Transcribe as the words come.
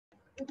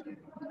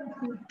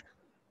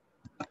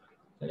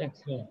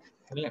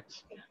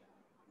Relax.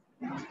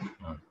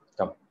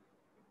 Come.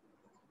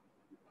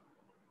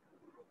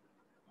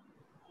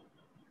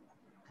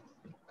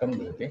 Come,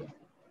 Dhruti.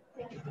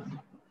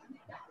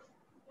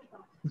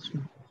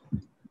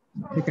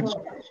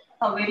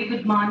 A very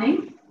good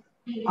morning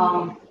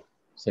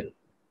Sit.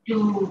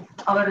 to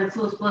our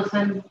resource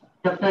person,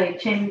 Dr.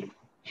 H.N.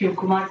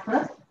 Shivkumar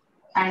sir,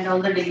 and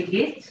all the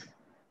delegates.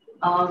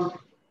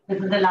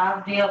 This is the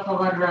last day of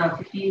our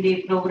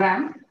 15-day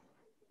program.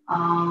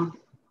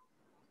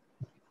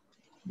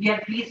 We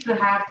are pleased to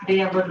have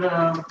today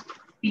our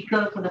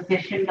speaker for the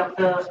session,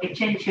 Dr.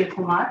 H.N.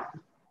 Shivkumar,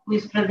 who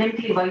is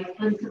presently Vice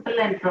Principal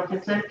and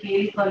Professor,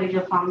 KI College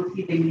of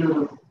Pharmacy,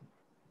 Bengaluru.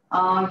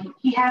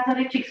 He has a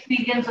rich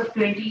experience of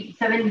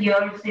 27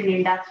 years in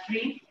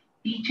industry,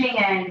 teaching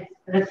and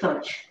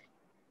research.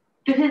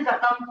 To his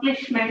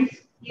accomplishments,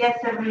 he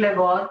has several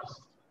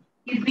awards.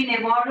 He's been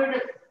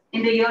awarded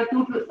in the year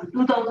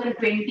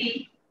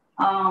 2020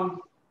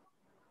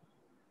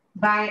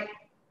 by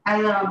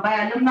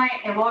Alumni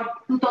Award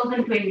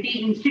 2020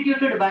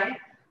 instituted by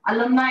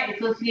Alumni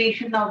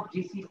Association of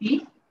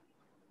GCP.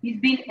 He's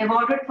been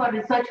awarded for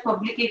research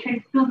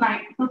publication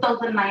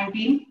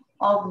 2019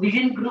 of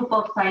Vision Group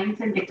of Science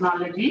and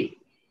Technology.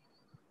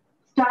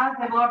 Stars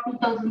Award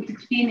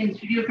 2016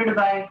 instituted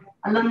by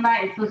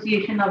Alumni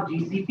Association of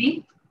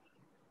GCP.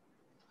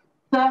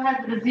 Sir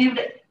has received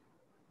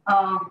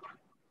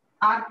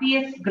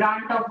RPS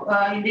grant of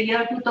in the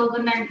year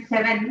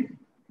 2007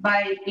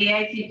 by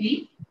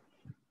AICTE,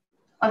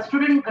 a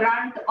student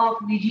grant of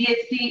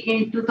VGST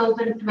in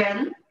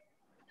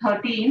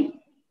 2012-13,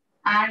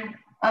 and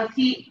a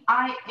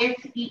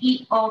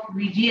CISEE of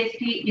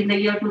VGST in the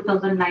year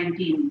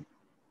 2019.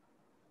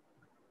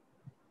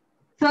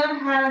 Sir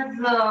has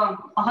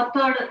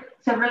authored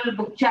several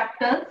book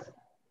chapters.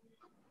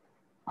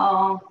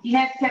 He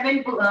has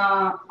seven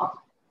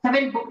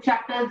book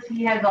chapters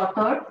he has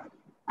authored,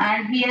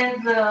 and he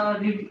has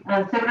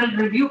several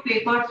review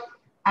papers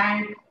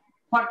and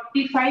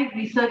 45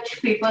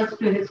 research papers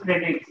to his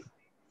credits.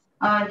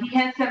 He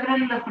has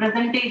several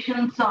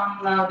presentations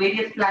on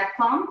various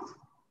platforms.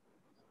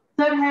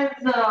 Sir has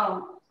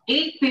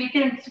 8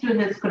 patents to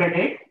his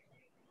credit.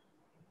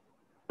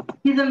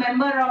 He's a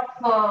member of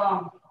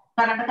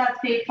Karnataka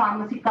State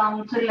Pharmacy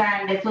Council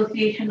and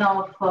Association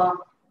of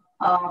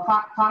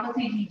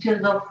Pharmacy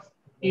Teachers of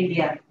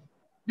India.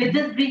 With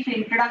this brief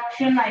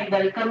introduction, I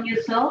welcome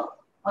you, sir,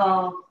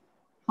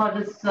 for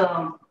this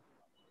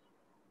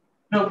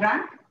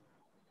program.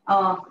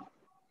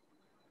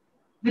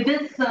 With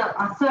this, sir,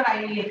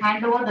 I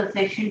hand over the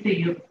session to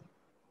you.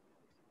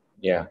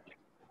 Yeah.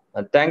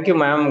 Thank you,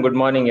 ma'am. Good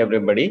morning,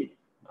 everybody.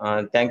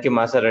 Thank you,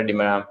 Masa Reddy,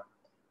 ma'am,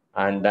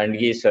 and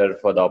Dandgi, sir,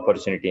 for the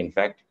opportunity, in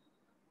fact.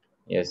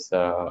 Yes,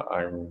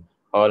 and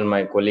all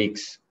my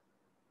colleagues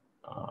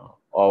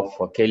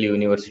of Kelly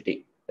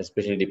University,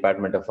 especially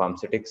Department of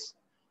Pharmaceutics,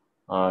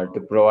 to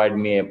provide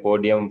me a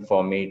podium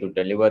for me to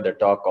deliver the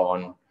talk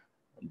on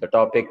the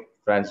topic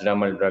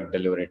transdermal drug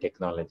delivery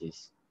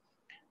technologies.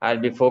 I'll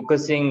be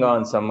focusing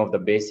on some of the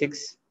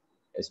basics,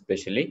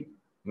 especially,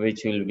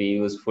 which will be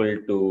useful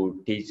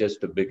to teachers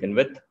to begin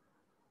with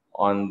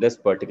on this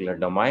particular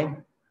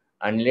domain.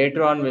 And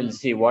later on, we'll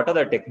see what are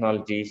the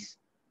technologies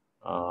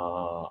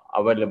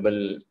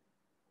available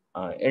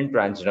in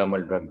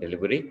transdermal drug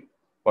delivery.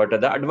 What are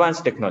the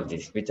advanced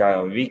technologies which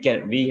I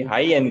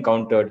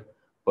encountered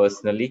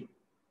personally,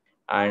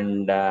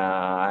 and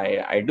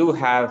I do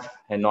have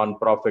a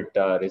non-profit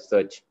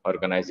research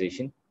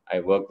organization.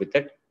 I work with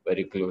it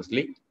very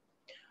closely,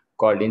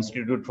 called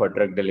Institute for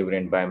Drug Delivery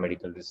and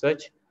Biomedical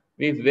Research.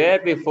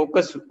 Where we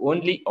focus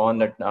only on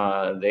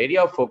the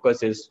area of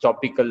focus is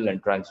topical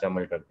and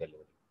transdermal drug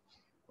delivery.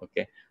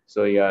 Okay,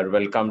 so you are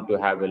welcome to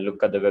have a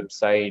look at the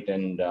website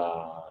and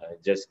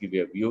just give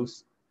your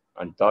views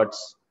and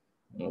thoughts.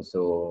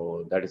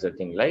 So that is the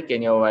thing. Like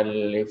anyhow,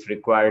 if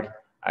required,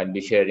 I'll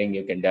be sharing.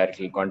 You can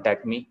directly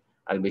contact me.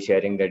 I'll be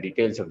sharing the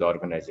details of the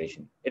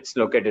organization. It's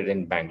located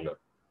in Bangalore.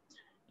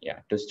 Yeah.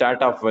 To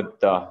start off with,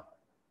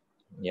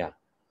 yeah.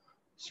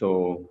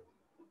 So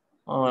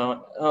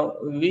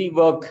we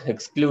work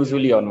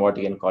exclusively on what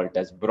you can call it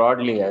as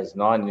broadly as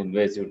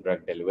non-invasive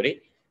drug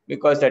delivery,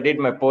 because I did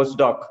my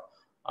postdoc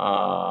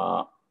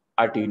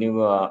at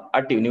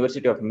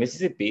University of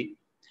Mississippi,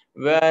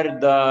 where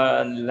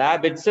the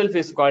lab itself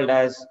is called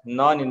as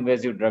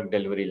non-invasive drug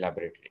delivery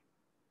laboratory.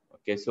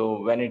 Okay,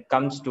 so when it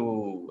comes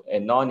to a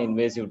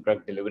non-invasive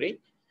drug delivery,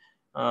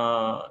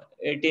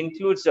 it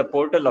includes a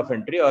portal of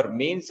entry or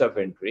means of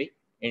entry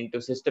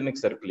into systemic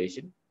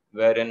circulation,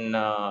 wherein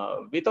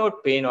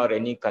without pain or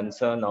any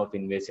concern of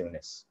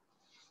invasiveness.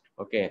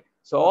 Okay,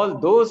 so all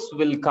those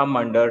will come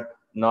under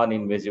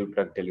non-invasive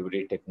drug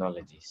delivery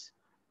technologies.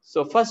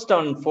 So first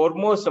and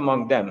foremost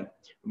among them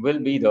will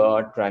be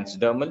the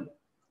transdermal,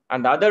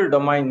 and other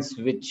domains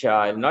which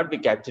I'll not be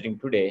capturing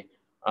today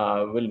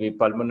will be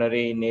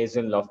pulmonary,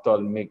 nasal,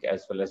 ophthalmic,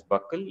 as well as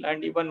buccal,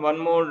 and even one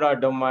more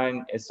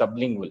domain is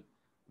sublingual,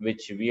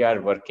 which we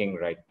are working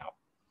right now.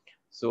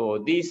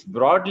 So these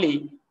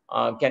broadly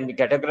can be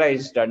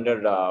categorized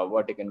under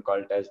what you can call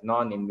it as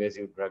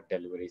non-invasive drug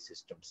delivery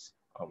systems,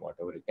 or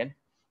whatever you can.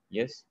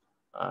 Yes,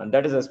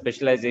 that is a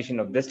specialization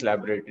of this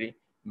laboratory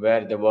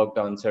where they worked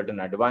on certain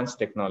advanced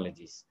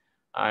technologies.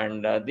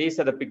 And these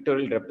are the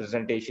pictorial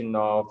representation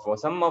of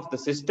some of the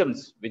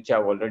systems which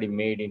have already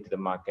made into the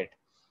market.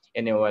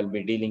 And I'll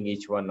be dealing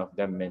each one of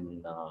them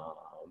in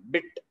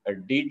bit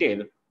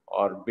detail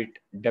or bit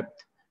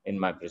depth in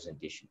my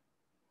presentation.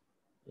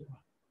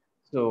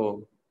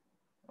 So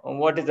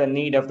what is the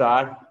need of the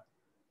hour?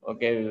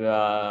 Okay,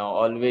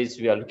 always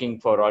we are looking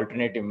for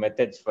alternative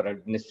methods for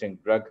administering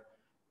drug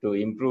to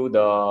improve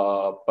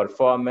the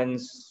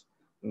performance,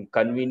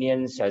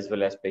 convenience, as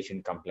well as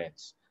patient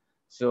compliance.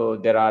 So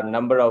there are a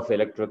number of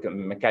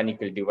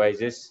electromechanical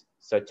devices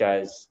such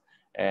as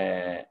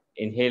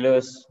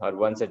inhalers are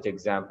one such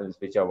examples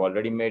which have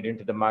already made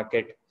into the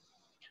market.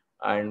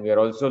 And we are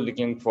also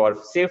looking for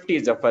safety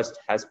is the first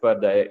as per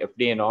the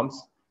FDA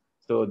norms.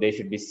 So they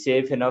should be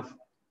safe enough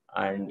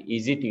and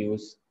easy to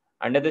use.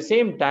 And at the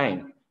same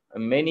time,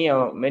 many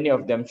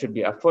of them should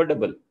be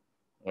affordable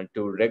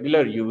to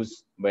regular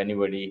use by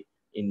anybody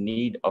in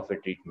need of a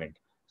treatment.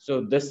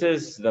 So this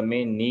is the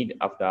main need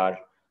of the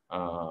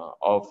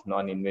of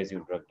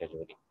non-invasive drug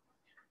delivery.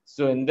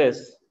 So in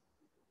this,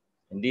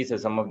 and these are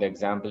some of the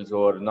examples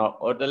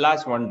over the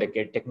last 1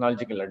 decade,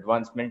 technological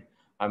advancement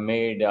have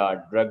made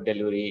drug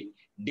delivery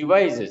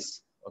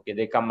devices. Okay,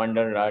 they come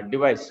under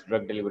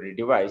drug delivery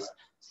device,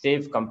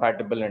 safe,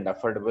 compatible, and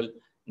affordable,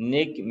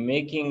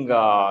 making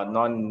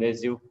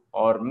non-invasive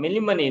or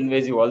minimally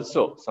invasive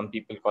also. Some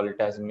people call it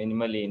as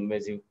minimally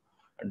invasive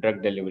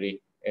drug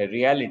delivery a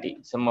reality.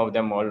 Some of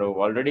them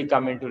already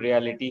come into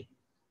reality.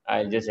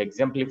 I'll just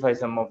exemplify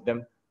some of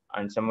them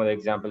and some of the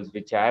examples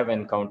which I have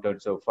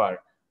encountered so far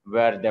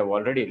where they've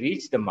already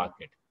reached the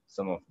market,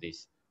 some of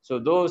these. So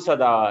those are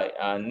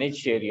the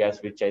niche areas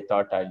which I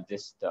thought I'll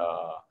just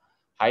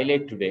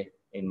highlight today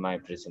in my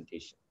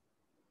presentation.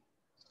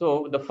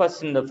 So the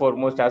first and the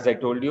foremost, as I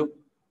told you,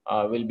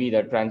 will be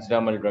the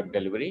transdermal drug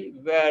delivery,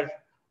 where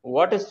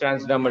what is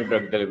transdermal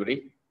drug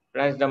delivery?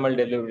 Transdermal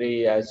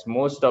delivery, as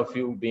most of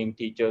you being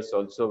teachers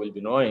also will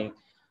be knowing,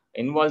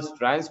 involves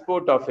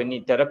transport of any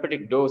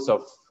therapeutic dose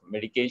of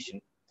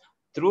medication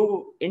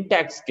through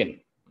intact skin.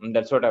 And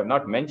that's what I've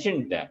not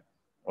mentioned there.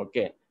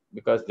 Okay,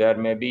 because there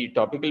may be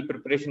topical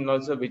preparation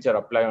also which are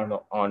applied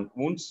on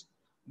wounds.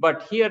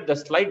 But here the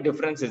slight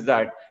difference is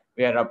that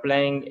we are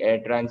applying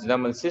a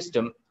transdermal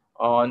system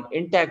on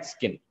intact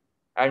skin,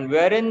 and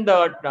wherein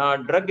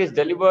the drug is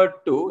delivered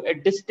to a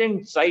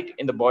distant site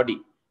in the body,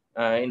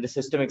 in the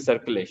systemic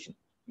circulation.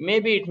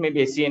 Maybe it may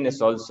be a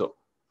CNS also.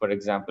 For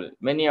example,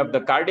 many of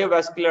the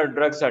cardiovascular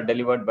drugs are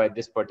delivered by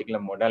this particular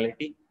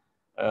modality,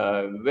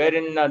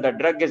 wherein the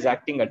drug is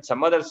acting at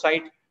some other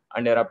site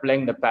and you're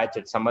applying the patch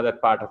at some other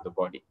part of the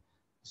body.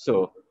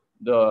 So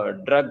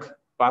the drug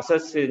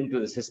passes into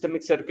the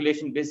systemic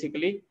circulation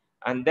basically,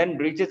 and then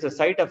reaches the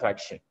site of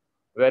action,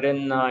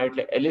 wherein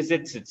it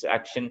elicits its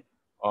action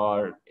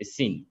or is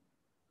seen.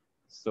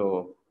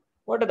 So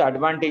what are the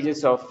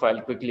advantages of,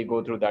 I'll quickly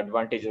go through the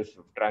advantages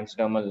of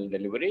transdermal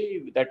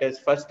delivery. That is,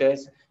 first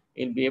is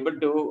you'll be able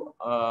to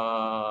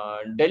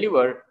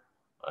deliver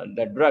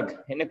the drug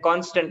in a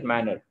constant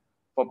manner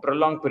for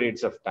prolonged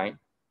periods of time.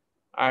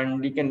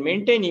 And you can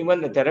maintain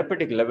even the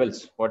therapeutic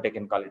levels, what I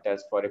can call it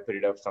as, for a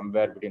period of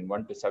somewhere between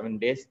 1 to 7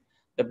 days.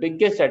 The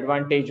biggest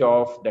advantage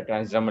of the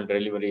transdermal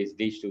delivery is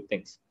these two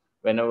things.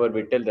 Whenever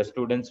we tell the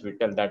students, we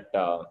tell that,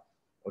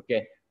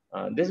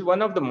 this is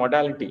one of the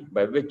modality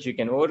by which you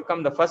can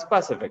overcome the first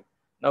pass effect.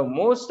 Now,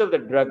 most of the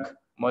drug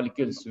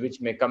molecules which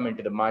may come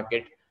into the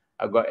market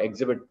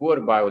exhibit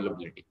poor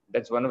bioavailability.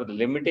 That's one of the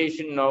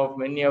limitation of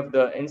many of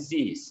the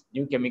NCEs,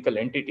 new chemical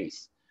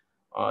entities.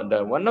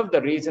 One of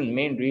the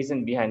main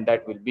reason behind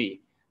that will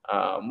be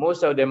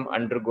most of them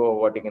undergo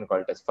what you can call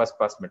it as first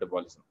pass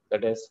metabolism.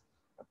 That is,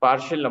 a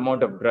partial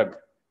amount of drug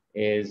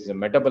is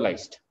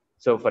metabolized.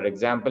 So for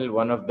example,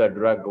 one of the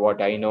drug,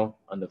 what I know,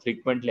 and the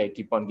frequently I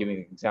keep on giving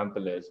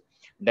example is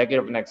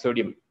diclofenac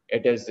sodium.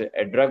 It is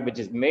a drug which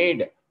is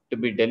made to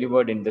be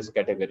delivered in this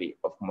category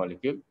of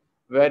molecule,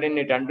 wherein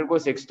it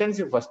undergoes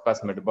extensive first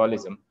pass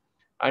metabolism.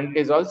 And it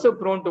is also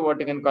prone to what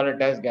you can call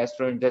it as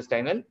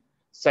gastrointestinal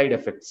side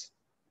effects.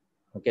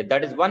 Okay,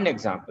 that is one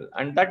example.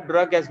 And that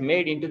drug has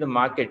made into the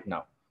market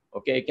now.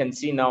 Okay, you can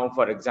see now,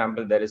 for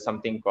example, there is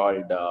something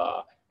called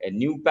a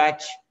new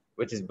patch,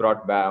 which is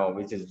brought by,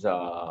 which is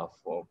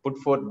put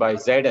forth by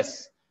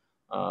Zydus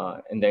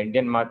in the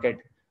Indian market.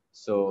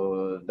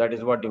 So that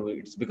is what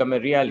it's become a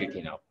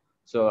reality now.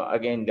 So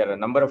again, there are a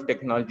number of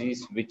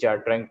technologies which are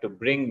trying to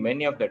bring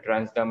many of the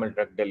transdermal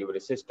drug delivery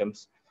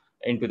systems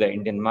into the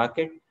Indian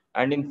market.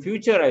 And in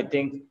future, I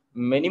think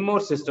many more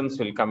systems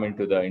will come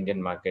into the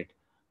Indian market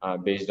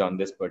based on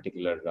this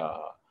particular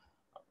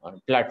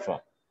platform.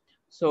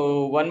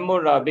 So one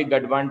more big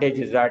advantage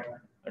is that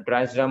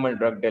transdermal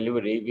drug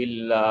delivery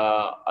will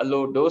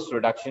allow dose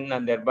reduction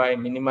and thereby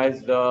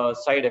minimize the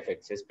side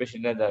effects,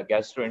 especially the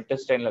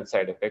gastrointestinal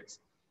side effects,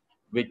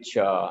 which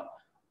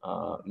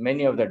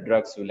many of the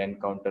drugs will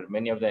encounter,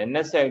 many of the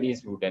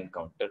NSAIDs would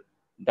encounter.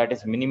 that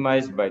is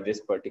minimized by this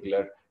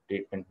particular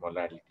treatment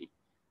modality.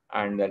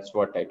 And that's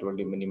what I told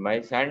you,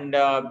 minimize. And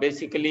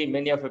basically,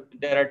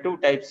 there are two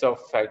types of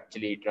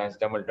actually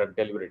transdermal drug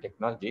delivery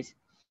technologies.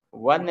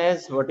 One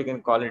is what you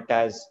can call it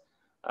as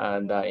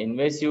the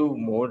invasive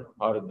mode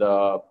or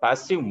the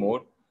passive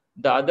mode.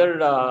 The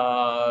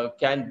other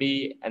can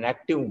be an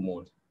active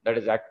mode. That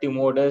is, active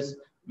mode is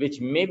which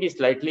may be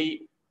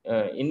slightly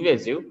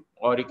invasive,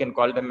 or you can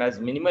call them as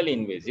minimally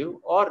invasive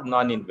or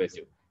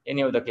non-invasive.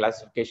 Any of the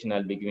classification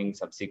I'll be giving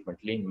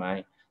subsequently in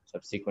my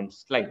subsequent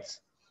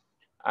slides.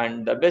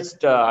 And the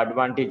best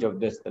advantage of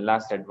this, the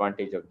last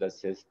advantage of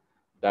this is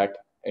that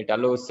it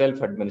allows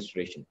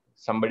self-administration.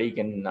 Somebody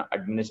can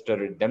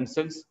administer it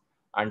themselves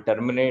and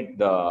terminate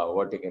the,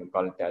 what you can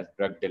call it as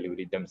drug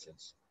delivery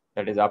themselves.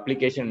 That is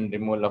application and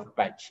removal of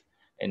patch.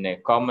 In a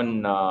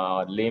common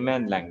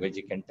layman language,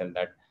 you can tell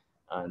that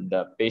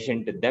the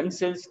patient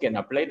themselves can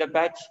apply the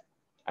patch.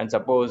 And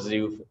suppose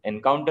you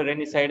encounter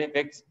any side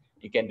effects,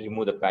 you can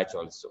remove the patch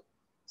also.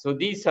 So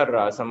these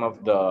are some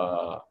of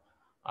the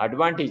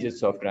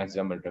advantages of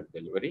transdermal drug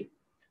delivery.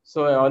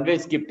 So I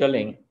always keep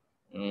telling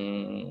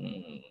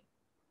any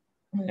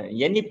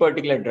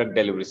particular drug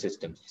delivery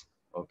systems,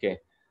 okay,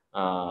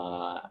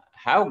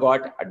 have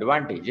got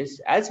advantages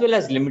as well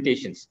as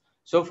limitations.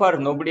 So far,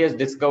 nobody has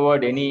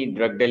discovered any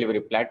drug delivery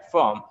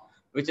platform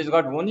which has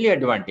got only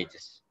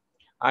advantages.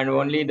 And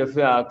only the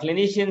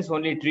clinicians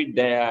only treat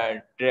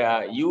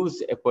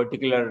use a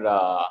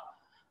particular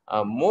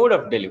mode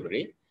of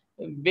delivery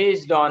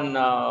based on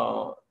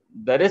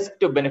the risk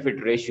to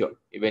benefit ratio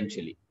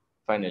eventually,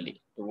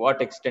 finally. To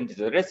what extent is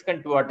the risk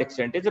and to what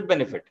extent is the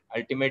benefit?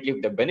 Ultimately,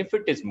 if the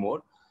benefit is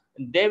more,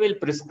 they will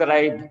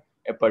prescribe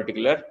a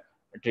particular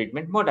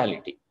treatment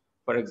modality.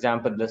 For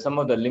example, some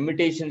of the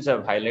limitations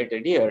I've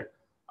highlighted here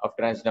of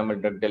transdermal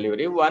drug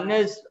delivery. One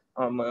is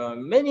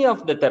many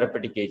of the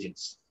therapeutic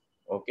agents,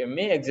 okay,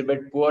 may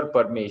exhibit poor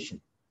permeation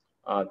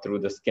through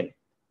the skin.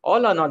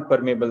 All are not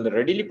permeable,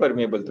 readily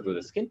permeable through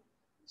the skin.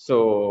 So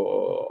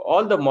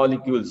all the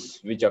molecules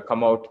which are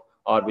come out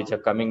or which are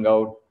coming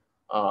out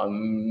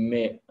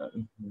may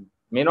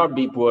not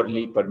be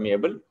poorly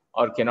permeable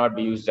or cannot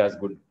be used as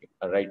good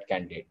right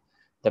candidate.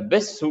 The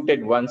best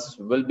suited ones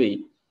will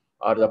be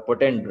are the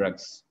potent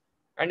drugs,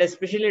 and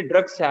especially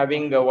drugs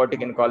having what you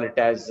can call it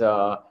as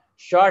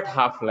short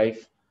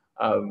half-life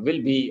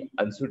will be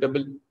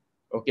unsuitable.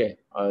 Okay,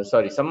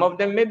 sorry, some of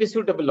them may be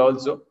suitable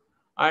also.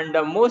 And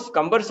the most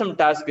cumbersome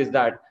task is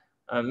that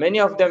many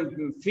of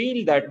them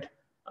feel that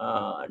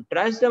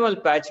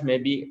transdermal patch may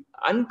be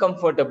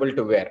uncomfortable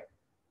to wear.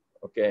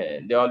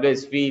 Okay, they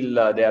always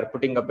feel they are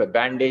putting up a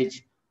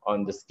bandage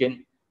on the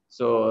skin.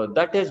 So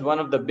that is one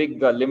of the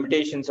big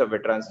limitations of a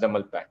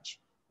transdermal patch.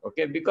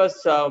 Okay,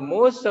 because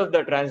most of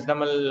the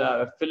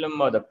transdermal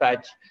film or the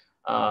patch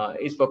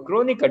is for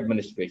chronic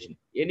administration.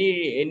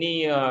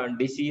 Any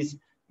disease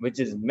which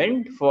is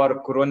meant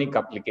for chronic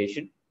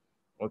application,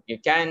 okay,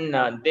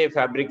 can they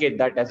fabricate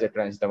that as a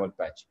transdermal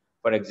patch?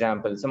 For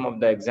example, some of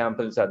the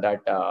examples are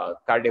that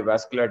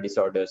cardiovascular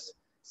disorders,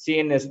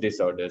 CNS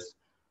disorders,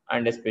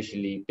 and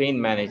especially pain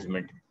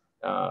management.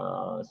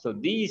 So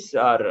these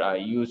are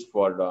used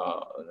for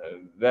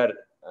where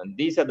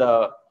these are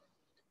the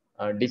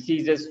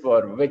diseases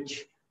for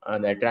which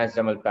the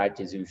transdermal patch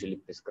is usually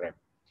prescribed.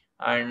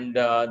 And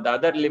the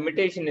other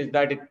limitation is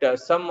that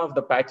some of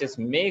the patches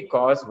may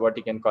cause what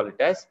you can call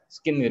it as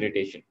skin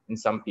irritation in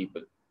some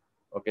people.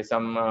 Okay,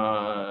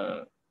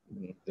 the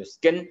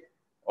skin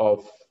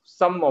of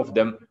some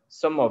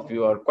of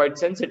you are quite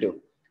sensitive.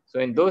 So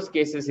in those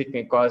cases, it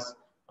may cause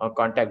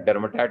contact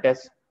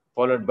dermatitis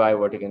followed by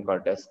what you can call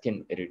it as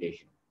skin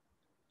irritation.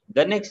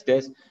 The next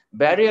is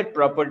barrier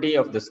property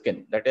of the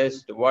skin. That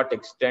is, to what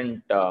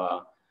extent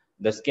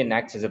the skin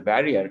acts as a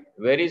barrier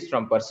varies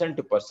from person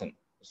to person.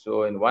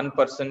 So in one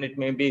person, it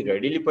may be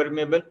readily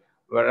permeable,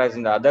 whereas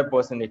in the other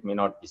person, it may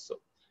not be so.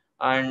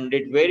 And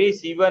it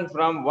varies even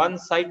from one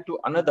side to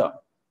another.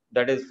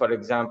 That is, for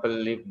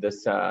example, if the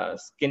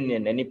skin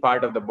in any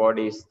part of the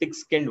body is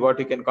thick-skinned, what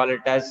you can call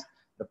it as,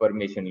 the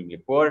permeation will be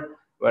poor,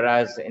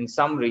 whereas in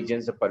some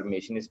regions, the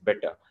permeation is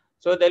better.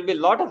 So there'll be a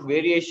lot of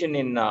variation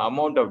in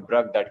amount of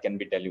drug that can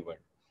be delivered.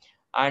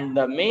 And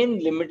the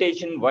main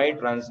limitation why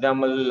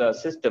transdermal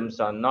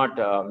systems are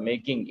not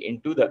making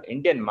into the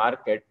Indian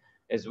market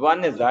is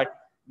one is that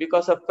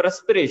because of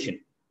perspiration.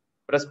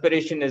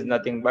 Perspiration is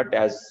nothing but,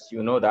 as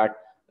you know, that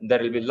there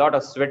will be a lot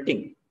of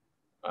sweating.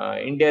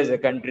 India is a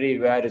country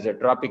where is a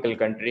tropical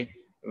country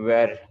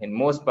where in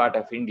most part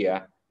of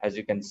India, as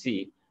you can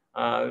see,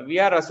 we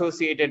are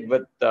associated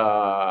with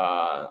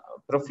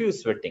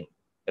profuse sweating.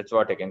 That's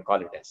what I can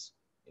call it as.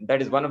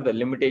 That is one of the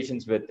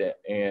limitations with the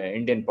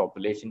Indian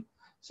population.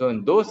 So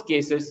in those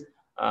cases,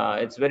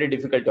 it's very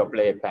difficult to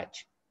apply a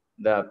patch.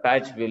 The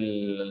patch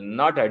will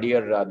not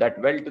adhere that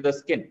well to the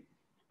skin.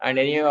 And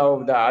any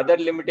of the other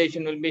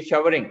limitation will be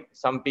showering.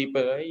 Some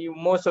people,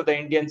 most of the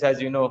Indians,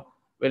 as you know,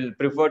 will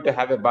prefer to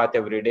have a bath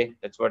every day.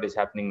 That's what is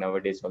happening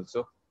nowadays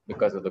also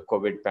because of the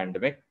COVID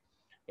pandemic.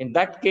 In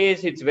that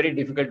case, it's very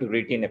difficult to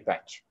retain a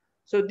patch.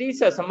 So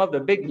these are some of the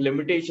big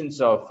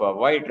limitations of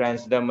why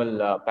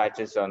transdermal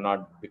patches are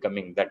not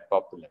becoming that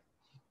popular.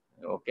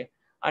 Okay,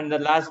 and the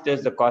last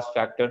is the cost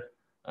factor,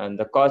 and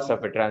the cost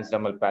of a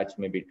transdermal patch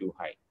may be too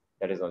high.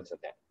 That is also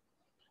there.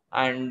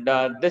 And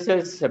this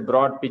is a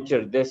broad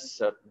picture.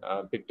 This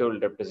pictorial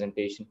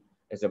representation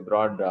is a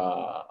broad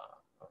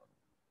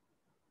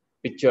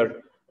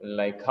picture,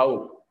 like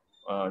how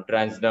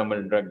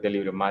transdermal drug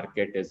delivery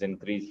market has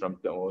increased from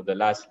over the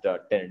last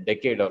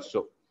decade or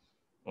so,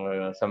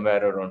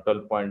 somewhere around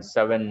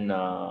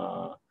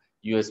 12.7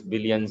 US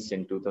billions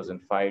in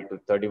 2005 to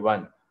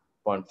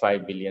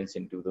 31.5 billions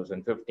in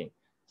 2015.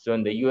 So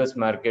in the US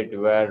market,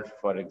 where,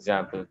 for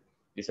example,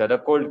 these are the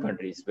cold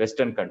countries,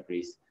 Western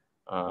countries,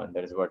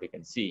 that is what you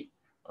can see.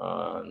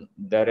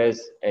 There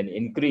is an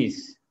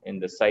increase in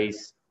the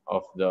size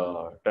of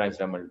the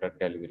transdermal drug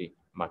delivery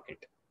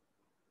market.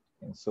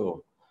 And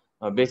so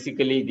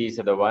basically, these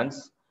are the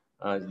ones,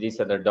 these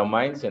are the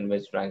domains in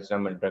which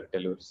transdermal drug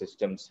delivery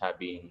systems have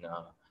been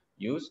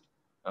used.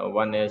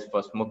 One is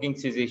for smoking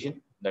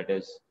cessation, that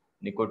is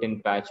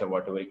nicotine patch or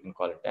whatever you can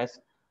call it as.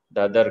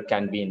 The other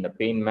can be in the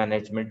pain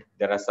management.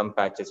 There are some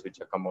patches which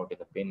have come out in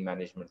the pain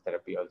management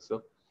therapy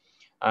also.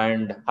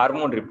 And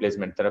hormone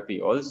replacement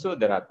therapy also,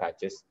 there are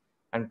patches.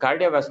 And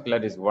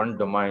cardiovascular is one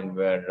domain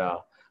where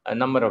a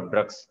number of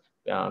drugs,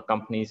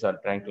 companies are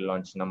trying to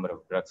launch a number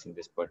of drugs in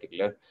this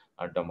particular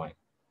domain.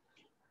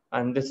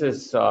 And this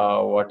is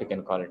what you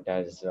can call it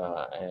as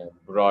a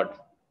broad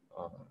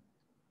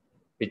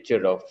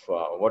picture of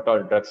what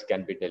all drugs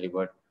can be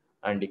delivered.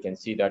 And you can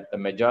see that the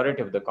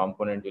majority of the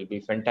component will be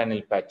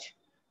fentanyl patch.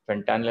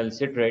 Fentanyl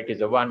citrate is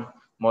the one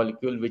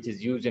molecule which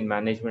is used in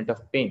management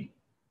of pain,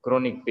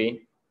 chronic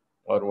pain,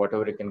 or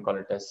whatever you can call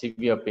it as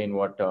severe pain,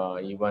 what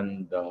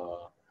even the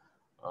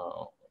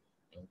uh,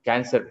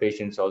 cancer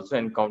patients also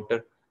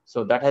encounter.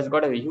 So that has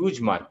got a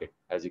huge market,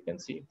 as you can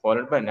see,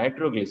 followed by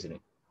nitroglycerin.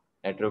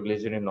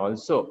 Nitroglycerin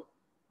also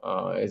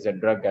is a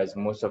drug, as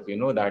most of you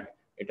know, that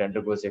it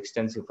undergoes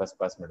extensive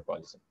first-pass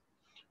metabolism.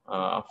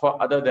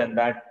 For other than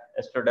that,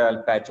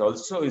 estradiol patch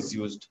also is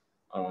used.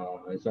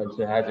 It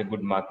also has a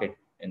good market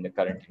in the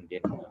current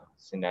Indian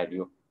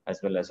scenario,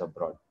 as well as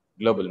abroad,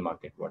 global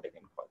market, what I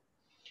can call.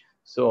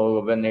 So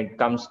when it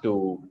comes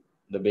to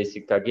the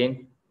basic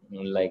again,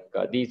 like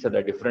these are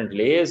the different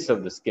layers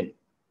of the skin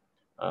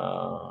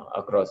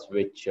across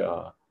which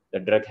the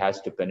drug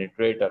has to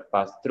penetrate or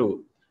pass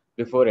through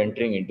before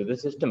entering into the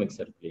systemic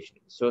circulation.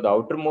 So the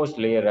outermost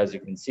layer, as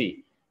you can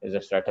see, is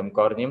the stratum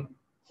corneum,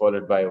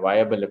 followed by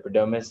viable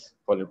epidermis,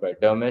 followed by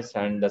dermis,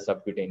 and the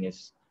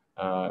subcutaneous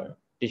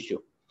tissue.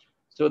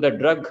 So the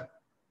drug,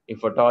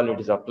 if at all it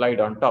is applied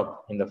on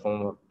top in the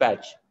form of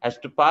patch, has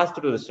to pass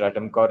through the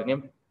stratum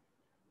corneum,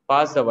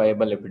 pass the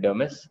viable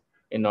epidermis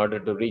in order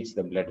to reach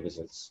the blood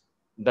vessels.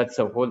 That's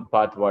the whole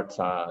path what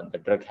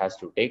the drug has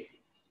to take.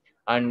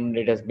 And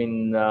it has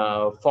been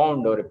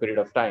found over a period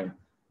of time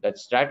that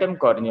stratum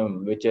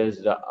corneum, which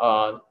is the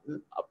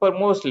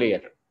uppermost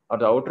layer or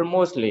the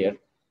outermost layer,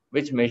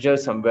 which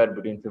measures somewhere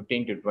between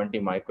 15 to 20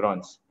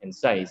 microns in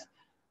size,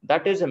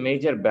 that is a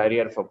major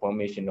barrier for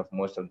formation of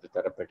most of the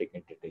therapeutic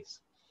entities.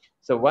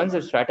 So once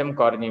the stratum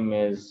corneum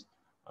is,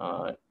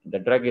 the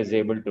drug is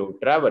able to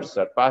traverse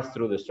or pass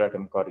through the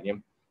stratum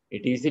corneum,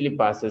 it easily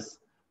passes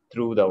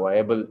through the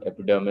viable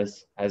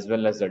epidermis as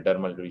well as the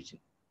dermal region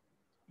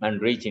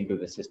and reach into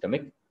the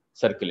systemic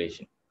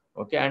circulation,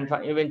 okay, and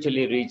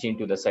eventually reach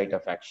into the site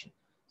of action.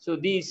 So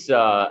these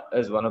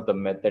is one of the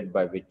method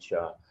by which,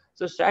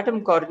 so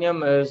stratum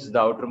corneum is the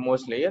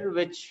outermost layer,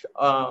 which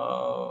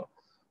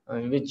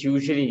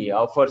usually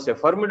offers a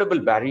formidable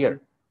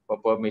barrier for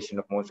formation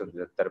of most of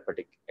the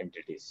therapeutic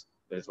entities.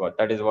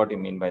 That is what you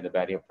mean by the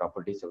barrier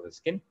properties of the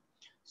skin.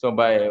 So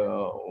by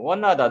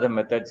one or the other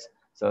methods,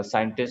 so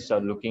scientists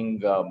are looking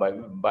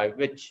by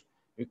which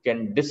you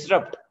can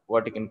disrupt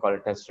what you can call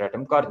it as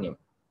stratum corneum,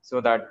 so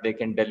that they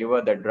can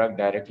deliver the drug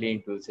directly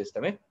into the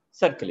systemic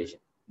circulation.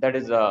 That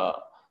is a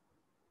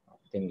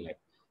thing like.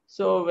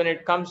 So when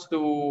it comes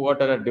to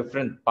what are the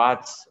different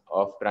paths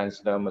of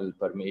transdermal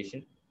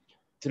permeation,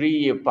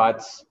 three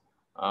paths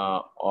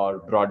are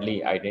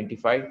broadly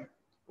identified.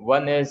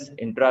 One is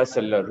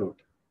intracellular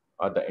route,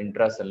 or the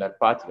intracellular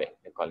pathway,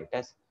 they call it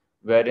as,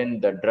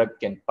 wherein the drug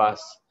can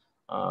pass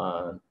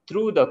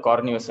through the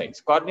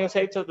corneocytes.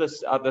 Corneocytes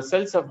are the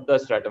cells of the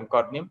stratum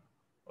corneum.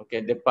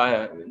 Okay,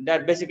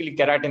 they're basically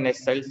keratinized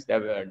cells.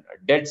 They're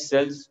dead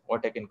cells,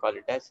 what I can call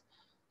it as.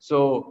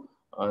 So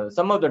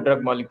some of the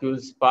drug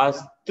molecules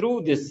pass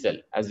through this cell,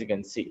 as you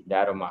can see, the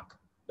arrow mark,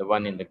 the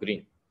one in the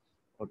green.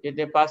 Okay,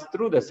 they pass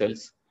through the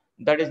cells.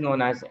 That is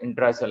known as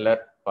intracellular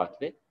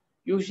pathway.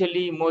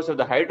 Usually, most of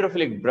the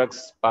hydrophilic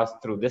drugs pass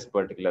through this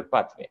particular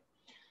pathway.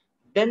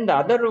 Then the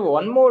other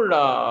one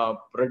more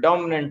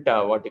predominant,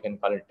 what you can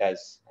call it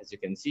as you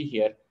can see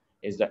here,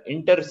 is the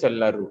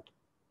intercellular route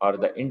or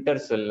the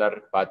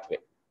intercellular pathway.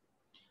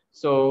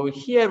 So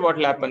here what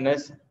will happen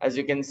is, as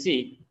you can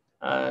see,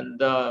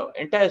 the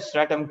entire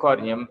stratum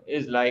corneum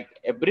is like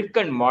a brick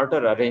and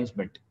mortar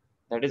arrangement.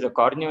 That is, the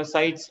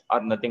corneocytes are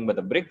nothing but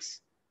the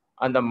bricks,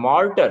 and the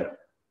mortar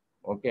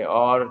okay,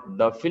 or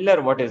the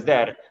filler, what is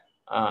there,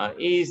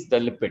 is the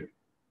lipid.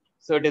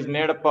 So it is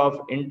made up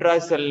of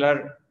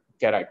intracellular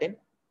keratin.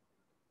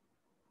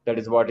 That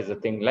is what is the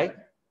thing like.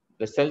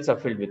 The cells are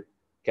filled with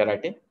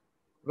keratin.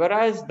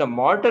 Whereas the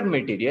mortar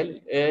material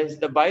is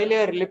the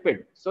bilayer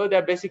lipid. So they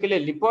are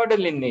basically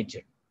lipodal in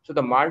nature. So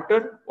the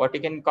mortar, what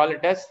you can call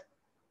it as,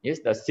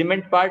 is the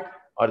cement part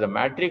or the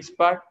matrix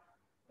part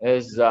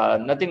is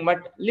nothing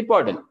but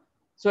lipodal.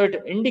 So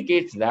it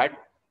indicates that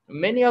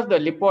many of the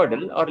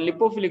lipodal or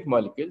lipophilic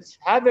molecules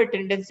have a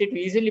tendency to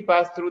easily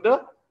pass through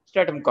the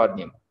stratum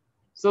corneum.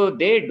 So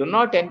they do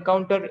not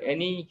encounter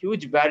any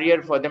huge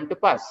barrier for them to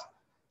pass.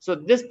 So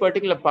this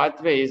particular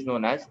pathway is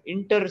known as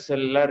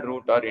intercellular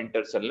route or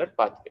intercellular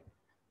pathway.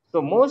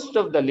 So most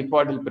of the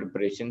lipodal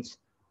preparations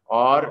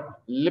or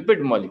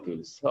lipid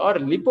molecules or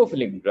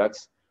lipophilic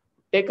drugs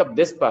take up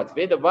this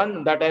pathway, the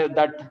one that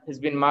has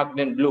been marked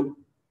in blue.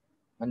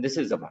 And this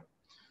is the one.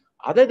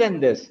 Other than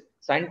this,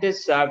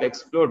 scientists have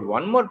explored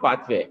one more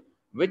pathway,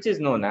 which is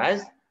known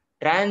as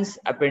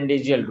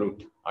transappendageal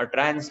route or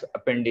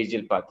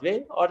transappendageal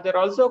pathway, or they're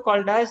also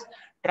called as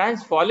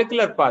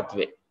transfollicular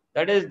pathway.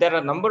 That is, there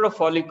are a number of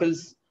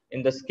follicles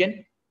in the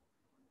skin,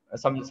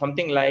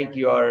 something like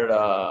your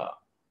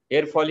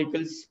hair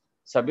follicles,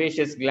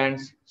 sebaceous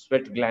glands,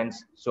 sweat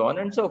glands, so on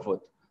and so forth.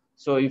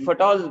 So if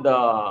at all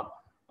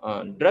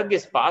the drug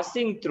is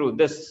passing through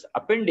this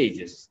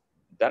appendages,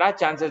 there are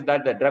chances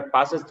that the drug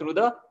passes through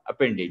the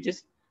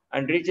appendages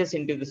and reaches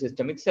into the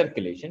systemic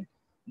circulation.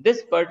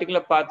 This particular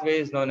pathway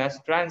is known as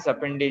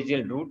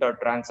transappendageal route or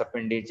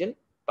transappendageal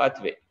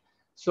pathway.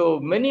 So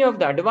many of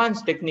the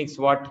advanced techniques,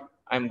 what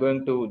I'm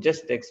going to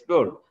just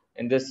explore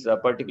in this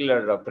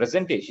particular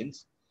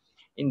presentations,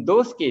 in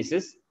those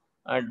cases,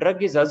 a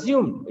drug is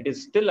assumed, it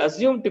is still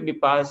assumed to be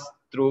passed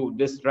through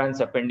this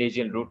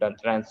transappendageal route and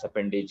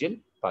transappendageal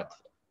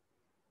pathway.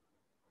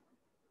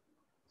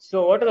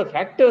 So what are the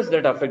factors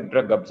that affect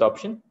drug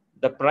absorption?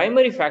 The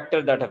primary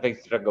factor that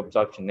affects drug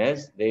absorption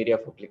is the area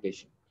of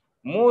application.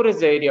 More is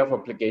the area of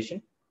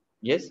application,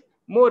 yes,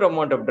 more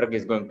amount of drug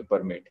is going to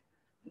permeate.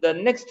 The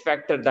next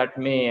factor that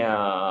may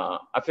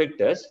affect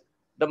is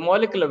the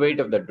molecular weight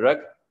of the drug,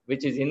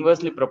 which is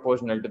inversely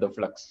proportional to the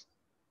flux.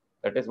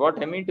 That is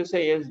what I mean to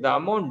say is the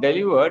amount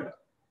delivered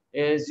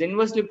is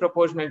inversely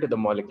proportional to the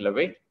molecular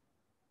weight.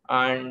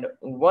 And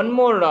one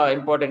more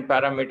important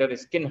parameter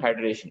is skin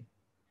hydration.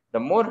 The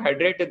more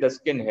hydrated the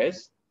skin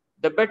is,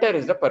 the better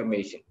is the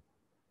permeation.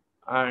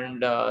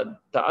 And the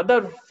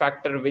other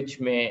factor which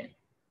may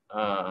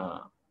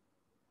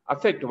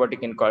affect what you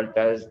can call it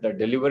as the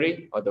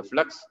delivery or the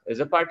flux is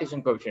the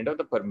partition coefficient of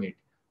the permeate.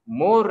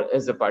 More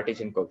is the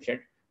partition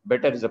coefficient,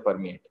 better is the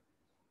permeate.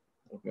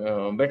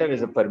 Better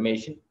is the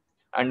permeation,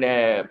 and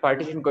a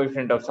partition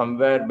coefficient of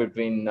somewhere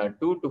between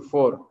 2 to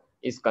 4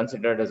 is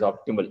considered as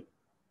optimal.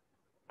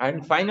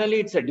 And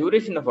finally, it's a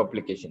duration of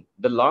application.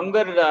 The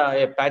longer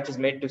a patch is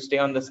made to stay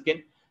on the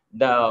skin,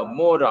 the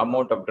more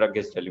amount of drug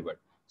is delivered.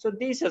 So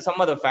these are some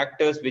of the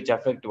factors which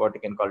affect what you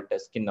can call it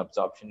as skin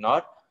absorption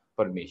or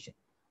permeation.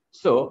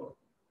 So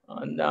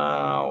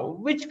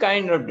which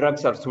kind of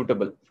drugs are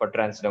suitable for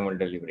transdermal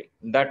delivery?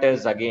 That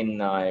is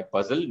again a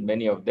puzzle.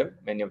 Many of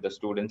the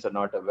students are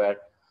not aware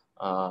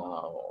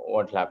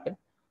what will happen.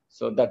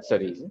 So that's the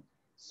reason.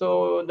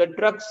 So the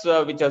drugs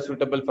which are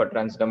suitable for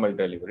transdermal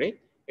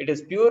delivery, it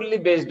is purely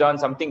based on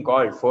something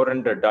called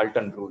 400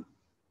 Dalton rule.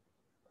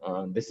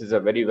 This is a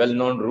very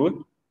well-known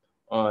rule.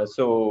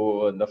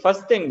 So the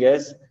first thing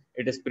is,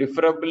 it is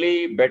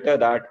preferably better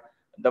that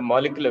the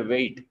molecular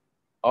weight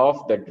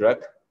of the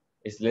drug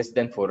is less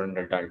than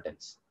 400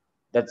 Daltons.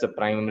 That's the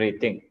primary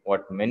thing,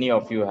 what many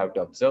of you have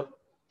to observe.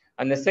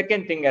 And the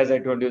second thing, as I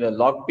told you, the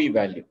log P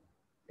value,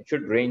 it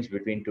should range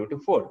between 2 to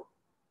 4.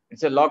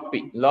 It's a log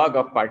P, log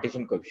of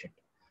partition coefficient.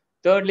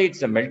 Thirdly,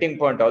 it's a melting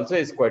point also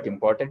is quite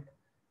important.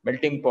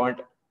 Melting point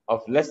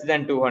of less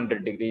than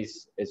 200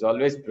 degrees is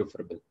always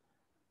preferable.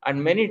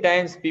 And many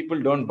times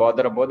people don't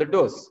bother about the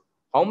dose.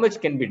 How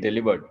much can be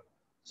delivered?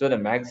 So the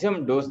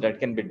maximum dose that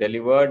can be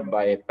delivered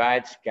by a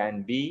patch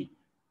can be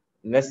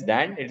less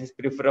than, it is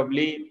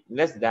preferably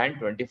less than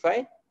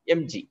 25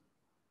 mg.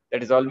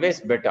 That is always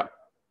better.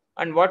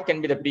 And what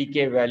can be the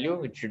PK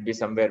value? It should be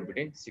somewhere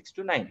between 6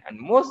 to 9. And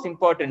most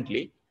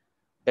importantly,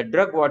 the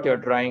drug what you're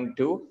trying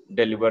to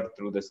deliver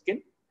through the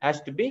skin has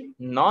to be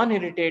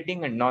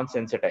non-irritating and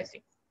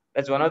non-sensitizing.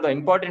 That's one of the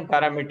important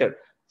parameters.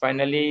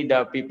 Finally,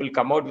 the people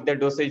come out with the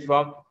dosage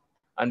form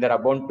and they're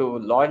about to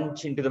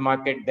launch into the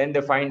market. Then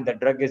they find the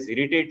drug is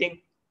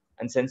irritating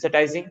and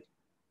sensitizing.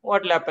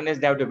 What will happen is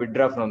they have to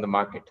withdraw from the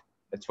market.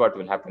 That's what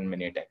will happen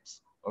many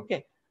times.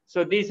 Okay.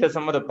 So these are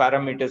some of the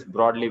parameters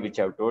broadly which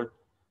I've told,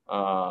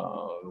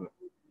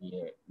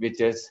 which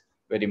is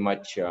very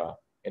much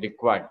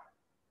required,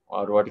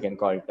 or what you can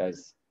call it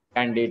as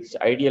candidates,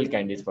 ideal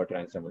candidates for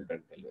transdermal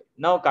drug delivery.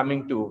 Now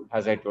coming to,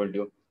 as I told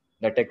you,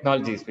 the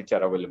technologies which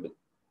are available.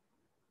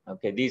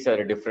 Okay, these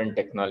are different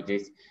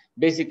technologies.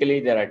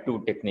 Basically, there are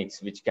two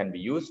techniques which can be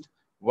used.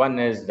 One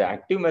is the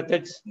active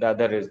methods, the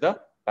other is the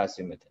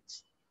passive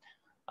methods.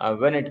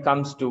 When it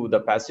comes to the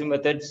passive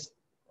methods,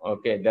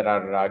 Okay, there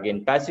are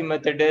again passive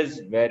method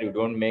is where you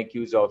don't make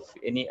use of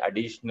any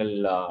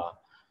additional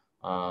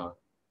uh,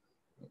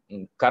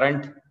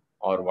 current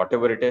or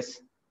whatever it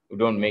is. You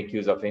don't make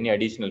use of any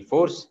additional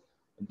force.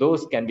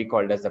 Those can be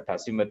called as the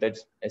passive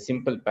methods. A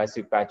simple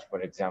passive patch,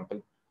 for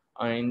example.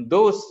 In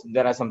those,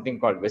 there are something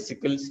called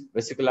vesicles,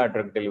 vesicular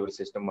drug delivery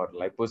system or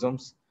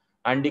liposomes,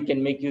 and you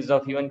can make use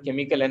of even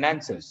chemical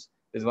enhancers.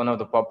 This is one of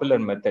the popular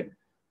method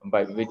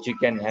by which you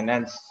can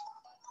enhance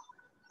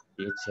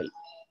DHL.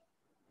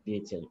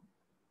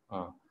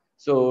 DHL.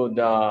 So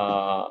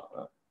the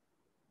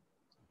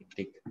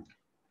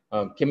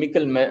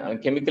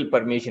chemical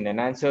permeation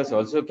enhancers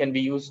also can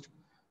be used.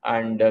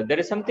 And there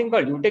is something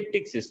called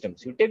eutectic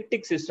systems.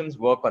 Eutectic systems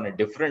work on a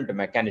different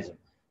mechanism.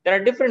 There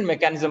are different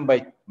mechanisms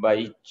by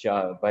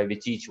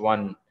which each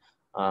one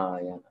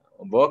yeah,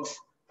 works.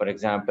 For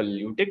example,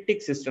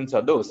 eutectic systems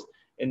are those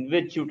in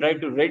which you try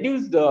to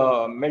reduce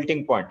the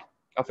melting point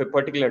of a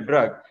particular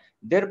drug.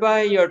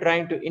 Thereby, you're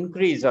trying to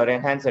increase or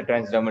enhance a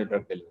transdermal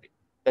drug delivery.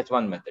 That's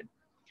one method.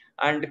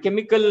 And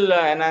chemical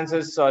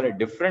enhancers are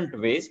different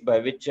ways by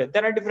which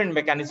there are different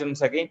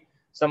mechanisms again.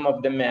 Some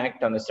of them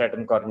act on the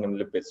stratum corneum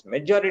lipids.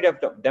 Majority of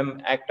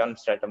them act on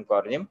stratum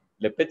corneum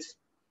lipids.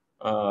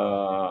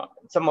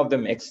 Some of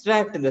them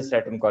extract the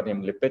stratum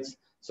corneum lipids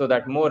so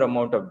that more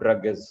amount of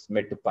drug is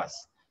made to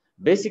pass.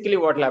 Basically,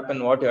 what will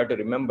happen, what you have to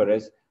remember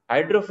is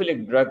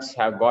hydrophilic drugs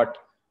have got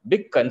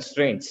big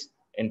constraints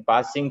in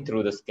passing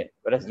through the skin,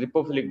 whereas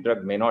lipophilic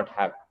drug may not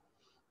have.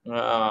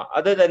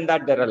 Other than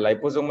that, there are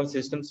liposomal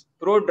systems.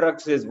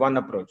 Prodrugs is one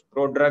approach.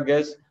 Prodrug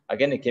is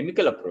again a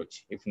chemical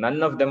approach. If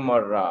none of them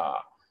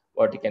are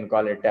what you can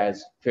call it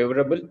as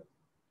favorable,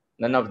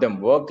 none of them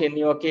work in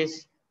your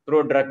case,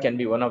 prodrug can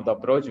be one of the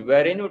approach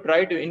wherein you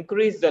try to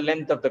increase the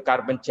length of the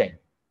carbon chain.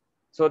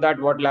 So that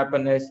what will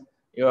happen is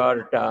you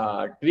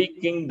are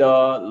tweaking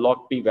the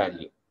log P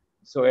value.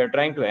 So you're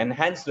trying to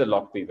enhance the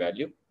log P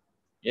value.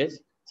 Yes,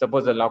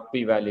 suppose the log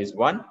P value is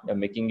 1, you're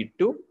making it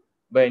 2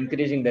 by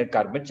increasing the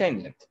carbon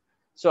chain length.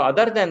 So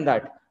other than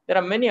that, there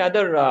are many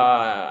other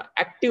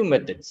active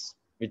methods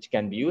which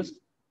can be used.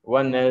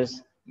 One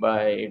is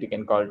by, you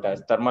can call it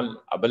as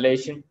thermal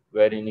ablation,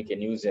 wherein you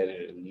can use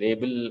a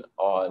label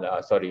or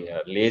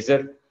a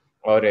laser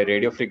or a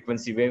radio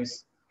frequency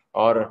waves,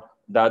 or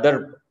the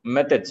other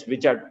methods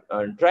which are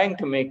trying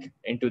to make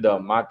into the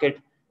market,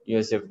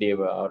 USFDA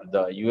or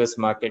the US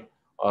market,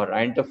 or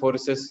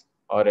iontophoresis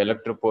or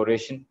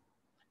electroporation.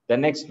 The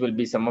next will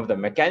be some of the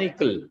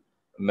mechanical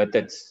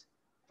methods.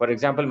 For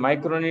example,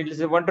 microneedle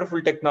is a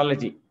wonderful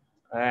technology.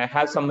 I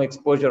have some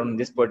exposure on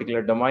this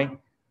particular domain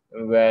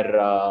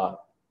where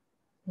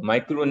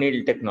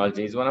microneedle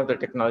technology is one of the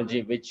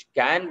technology which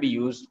can be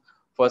used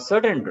for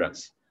certain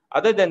drugs.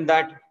 Other than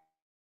that,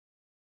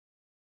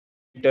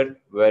 you can make use of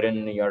injector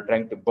wherein you are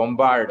trying to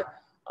bombard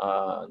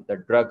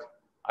the drug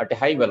at a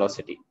high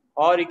velocity,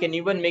 or you can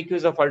even make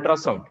use of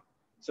ultrasound.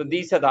 So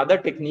these are the other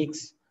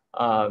techniques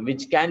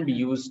which can be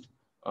used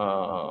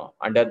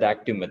under the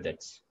active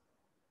methods.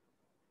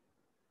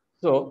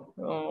 So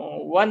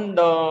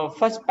the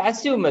first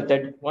passive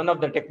method, one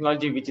of the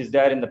technology which is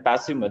there in the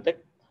passive method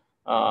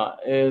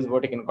is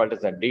what you can call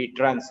as a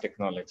D-trans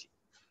technology.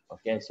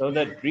 Okay, so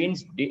the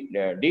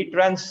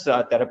D-trans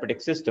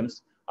therapeutic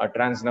systems or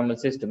transdermal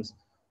systems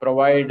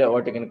provide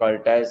what you can call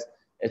it as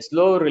a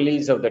slow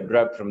release of the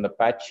drug from the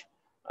patch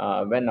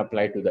when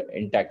applied to the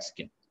intact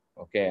skin.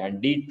 Okay,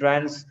 and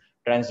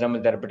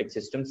transdermal therapeutic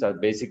systems are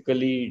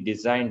basically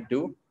designed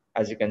to,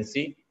 as you can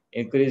see,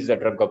 increase the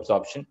drug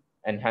absorption,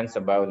 enhance the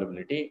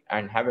bioavailability,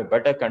 and have a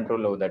better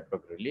control over that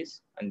drug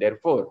release. And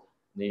therefore,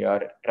 they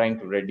are trying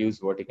to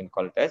reduce what you can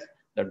call it as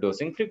the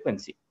dosing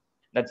frequency.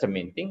 That's the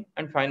main thing.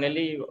 And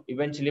finally,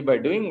 eventually, by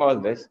doing all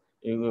this,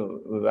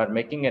 you are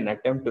making an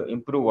attempt to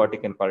improve what you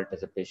can call it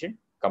as a patient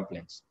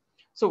complaints.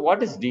 So,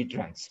 what is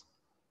D-trans?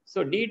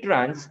 So,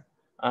 D-trans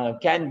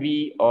can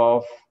be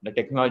of the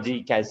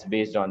technology is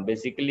based on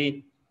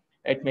basically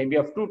it may be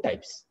of two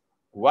types.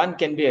 One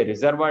can be a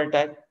reservoir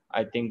type.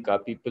 I think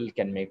people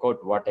can make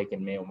out what I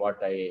can make,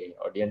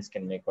 audience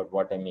can make out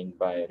what I mean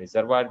by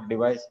reservoir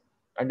device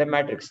and a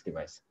matrix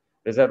device.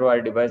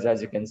 Reservoir device,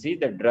 as you can see,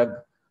 the drug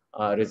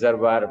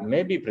reservoir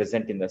may be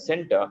present in the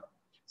center,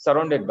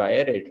 surrounded by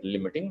a rate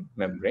limiting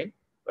membrane,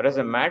 whereas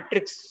a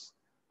matrix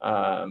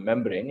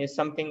membrane is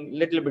something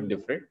little bit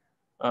different,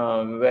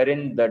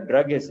 wherein the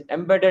drug is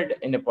embedded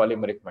in a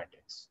polymeric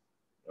matrix.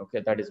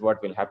 Okay, that is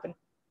what will happen.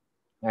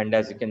 And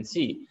as you can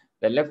see,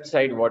 the left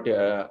side, what you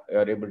are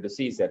able to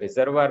see is a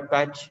reservoir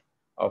patch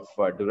of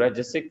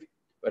duragesic,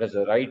 whereas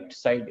the right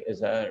side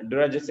is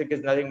duragesic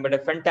is nothing but a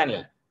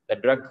fentanyl. The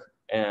drug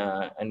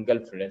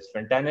engulfed is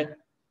fentanyl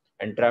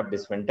and trapped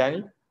is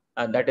fentanyl.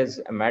 And that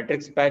is a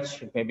matrix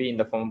patch, maybe in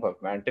the form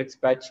of matrix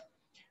patch.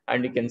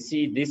 And you can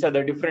see these are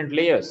the different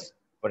layers,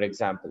 for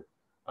example.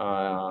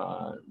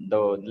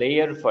 The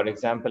layer, for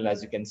example,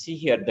 as you can see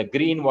here, the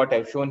green, what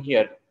I've shown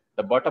here,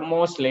 the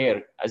bottommost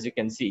layer, as you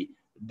can see,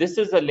 this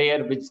is a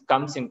layer which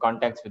comes in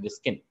contact with the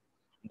skin.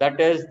 That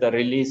is the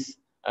release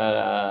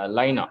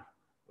liner,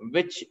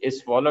 which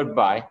is followed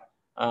by,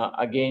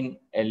 again,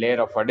 a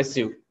layer of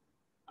adhesive.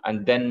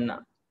 And then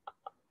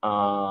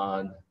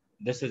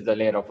this is the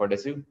layer of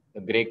adhesive,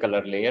 the gray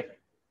color layer.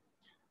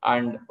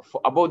 And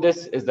above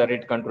this is the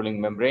rate controlling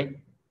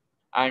membrane.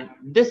 And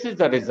this is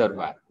the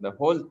reservoir. The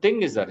whole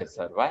thing is a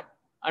reservoir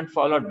and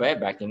followed by a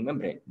backing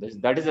membrane.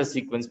 That is a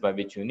sequence by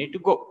which you need to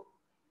go.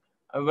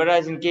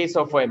 Whereas in case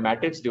of a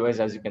matrix device,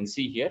 as you can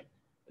see here,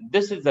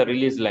 this is the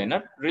release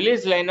liner.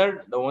 Release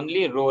liner, the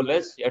only role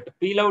is you have to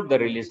peel out the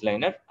release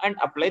liner and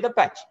apply the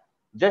patch,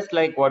 just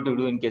like what you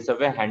do in case of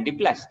a handy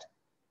plast.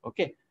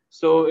 Okay,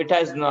 so it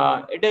has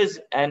it is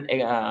an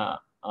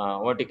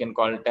what you can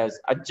call it as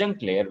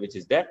adjunct layer, which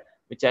is there,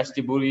 which has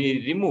to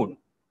be removed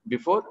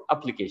before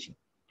application.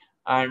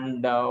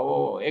 And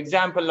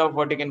example of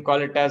what you can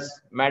call it as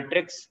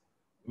matrix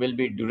will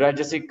be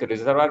duragesic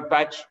reservoir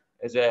patch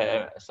is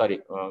a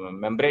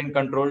membrane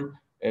controlled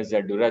is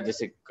a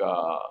duragesic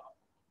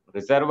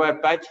reservoir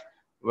patch,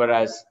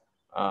 whereas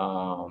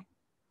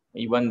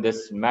even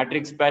this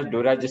matrix patch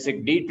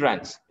duragesic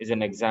D-trans is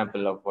an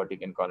example of what you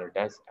can call it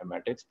as a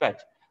matrix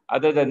patch.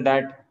 Other than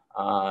that,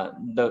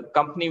 the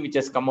company which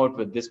has come out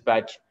with this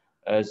patch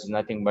is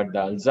nothing but the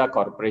Alza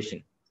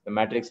Corporation. The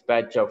matrix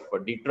patch of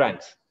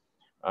D-trans.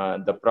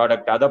 The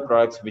other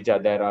products which are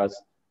there are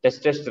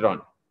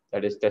testosterone,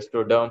 that is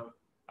testoderm,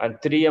 and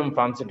 3M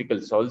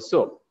Pharmaceuticals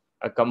also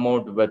come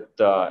out with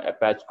a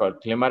patch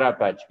called Climara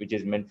patch, which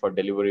is meant for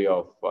delivery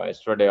of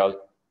estradiol.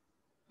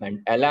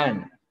 And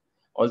Elan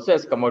also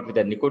has come out with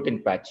a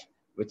nicotine patch,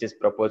 which is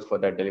proposed for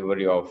the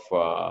delivery of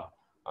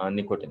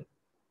nicotine.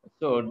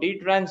 So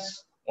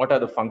D-trans, what are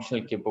the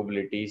functional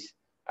capabilities?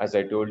 As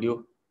I told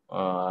you,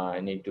 I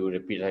need to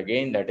repeat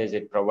again, that is,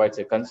 it provides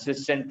a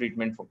consistent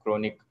treatment for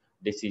chronic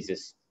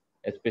diseases,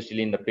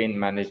 especially in the pain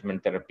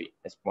management therapy,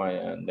 as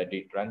the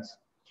D-trans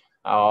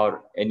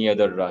or any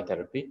other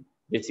therapy.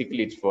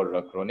 Basically, it's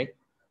for chronic.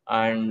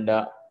 And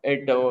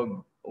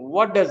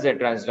what does the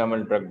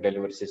transdermal drug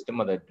delivery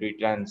system or the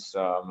D-trans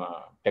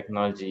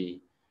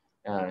technology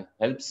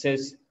helps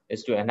us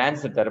is to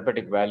enhance the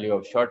therapeutic value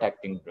of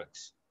short-acting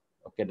drugs.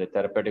 Okay, the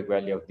therapeutic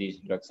value of these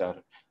drugs are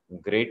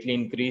greatly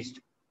increased,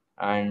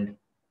 and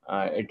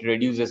it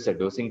reduces the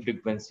dosing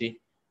frequency,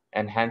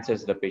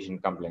 enhances the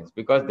patient compliance,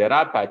 because there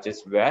are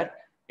patches where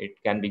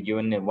it can be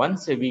given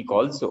once a week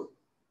also,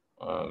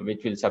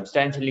 which will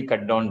substantially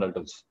cut down the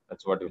dose.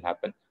 That's what will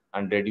happen,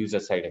 and reduce the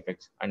side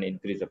effects and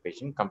increase the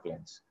patient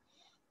compliance.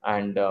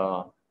 And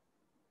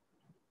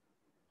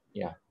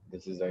yeah,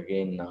 this is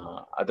again,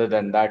 other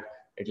than that,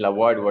 it will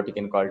avoid what you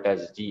can call it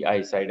as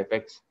GI side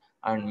effects,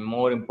 and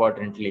more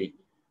importantly,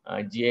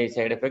 GI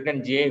side effect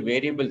and GI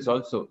variables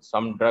also.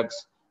 Some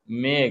drugs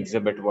may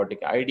exhibit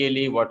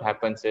ideally what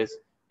happens is,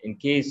 in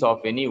case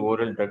of any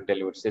oral drug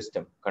delivery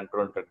system,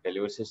 controlled drug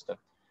delivery system,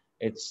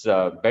 it's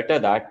better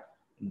that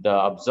the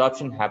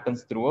absorption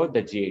happens throughout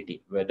the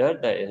GIT,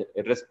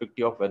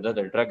 irrespective of whether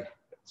the drug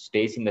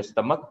stays in the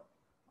stomach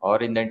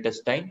or in the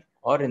intestine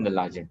or in the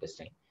large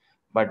intestine.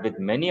 But with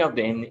many of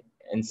the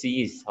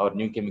NCEs or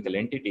new chemical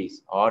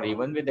entities, or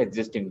even with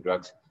existing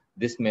drugs,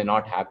 this may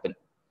not happen.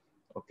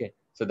 Okay,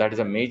 so that is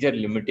a major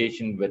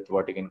limitation with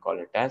what you can call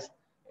it as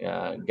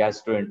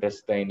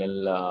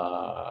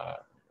gastrointestinal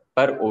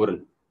per oral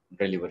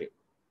delivery.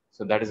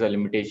 So that is a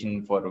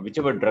limitation for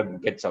whichever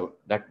drug gets out,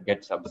 that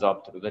gets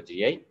absorbed through the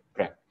GI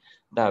tract.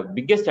 The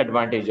biggest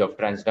advantage of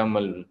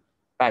transdermal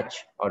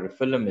patch or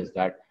film is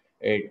that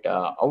it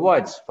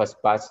avoids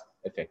first pass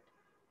effect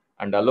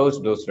and allows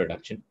dose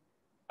reduction,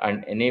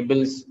 and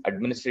enables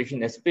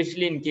administration,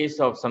 especially in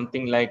case of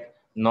something like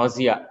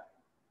nausea,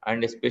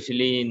 and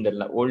especially in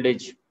the old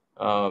age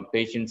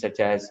patients such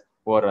as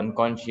who are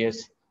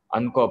unconscious,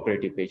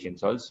 uncooperative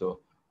patients also.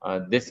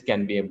 This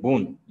can be a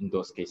boon in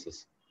those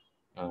cases.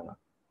 The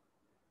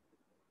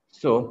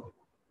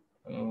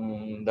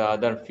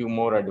other few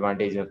more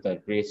advantages of the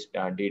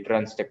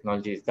D-trans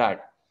technology is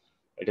that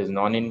it is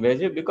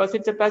non-invasive because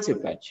it's a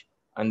passive patch,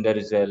 and there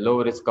is a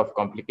low risk of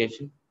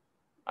complication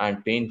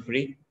and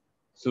pain-free,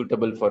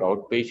 suitable for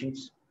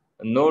outpatients,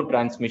 no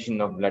transmission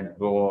of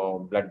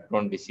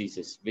blood-borne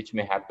diseases, which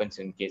may happen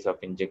in case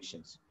of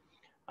injections,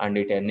 and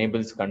it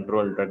enables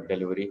controlled drug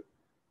delivery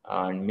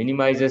and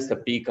minimizes the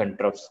peak and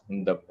troughs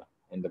in the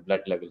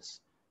blood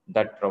levels.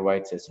 That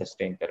provides a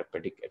sustained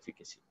therapeutic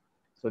efficacy.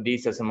 So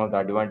these are some of the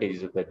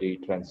advantages of the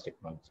D-trans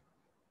technology,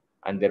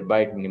 and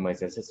thereby it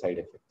minimizes the side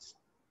effects.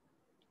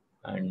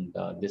 And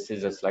this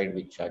is a slide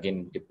which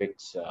again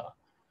depicts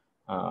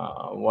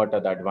what are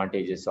the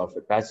advantages of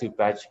a passive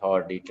patch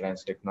or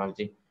D-trans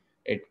technology.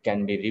 It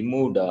can be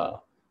removed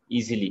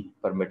easily,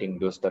 permitting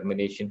dose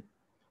termination.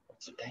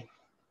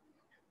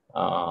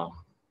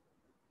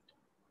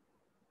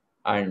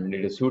 And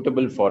it is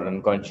suitable for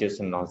unconscious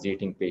and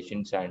nauseating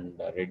patients, and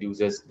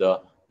reduces the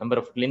number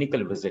of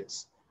clinical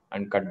visits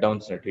and cut down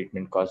the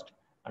treatment cost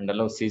and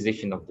allows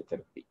cessation of the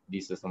therapy.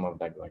 These are some of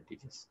the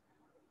advantages.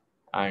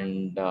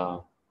 And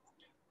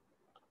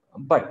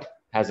but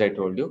as I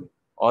told you,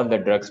 all the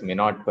drugs may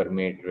not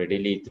permeate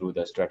readily through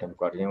the stratum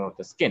corneum of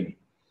the skin.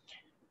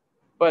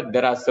 But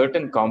there are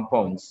certain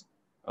compounds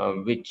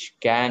which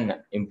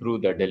can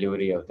improve the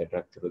delivery of the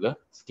drug through the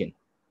skin.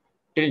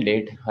 Till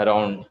date,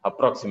 around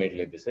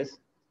approximately this is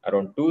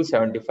around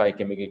 275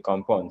 chemical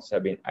compounds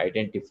have been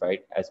identified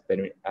as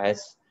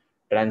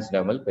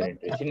transdermal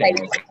penetration Right.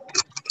 enhancers.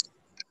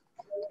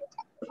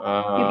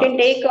 You can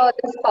take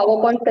this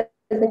PowerPoint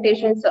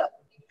presentations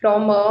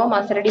from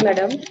Masaradi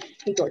madam.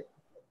 He told.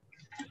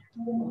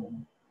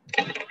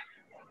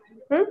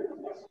 Hmm?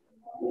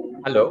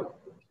 Hello.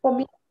 For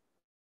me.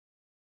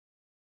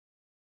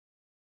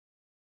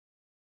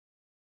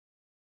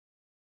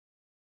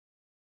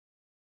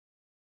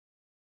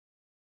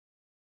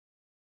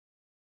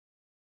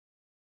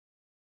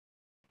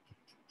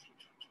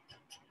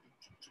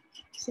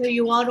 So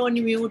you are on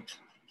mute.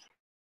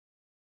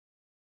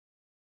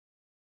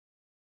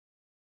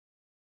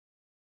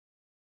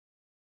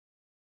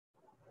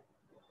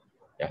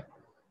 Yeah.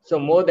 So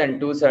more than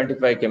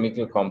 275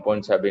 chemical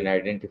compounds have been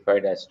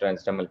identified as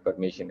transdermal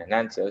permeation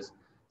enhancers.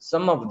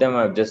 Some of them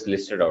I've just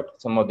listed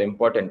out, some of the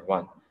important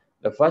ones.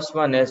 The first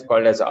one is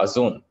called as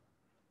ozone,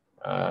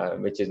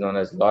 which is known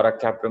as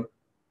loracaprim.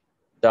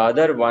 The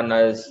other one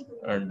is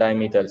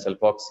dimethyl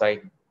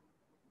sulfoxide.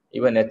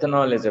 Even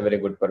ethanol is a very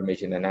good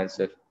permeation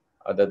enhancer.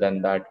 Other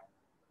than that,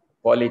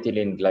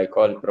 polyethylene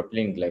glycol,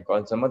 propylene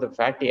glycol, some of the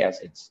fatty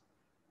acids.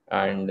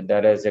 And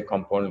there is a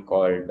compound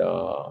called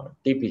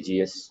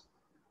TPGS,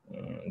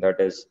 that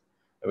is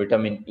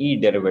vitamin E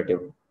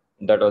derivative.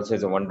 That also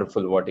is a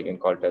wonderful what you can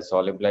call it as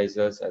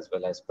solubilizers as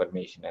well as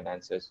permeation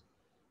enhancers.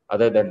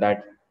 Other than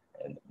that,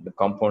 the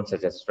compounds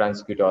such as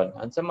transcutol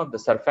and some of the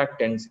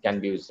surfactants can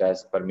be used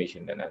as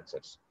permeation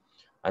enhancers.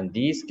 And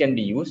these can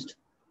be used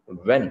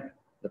when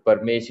the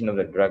permeation of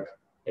the drug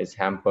is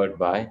hampered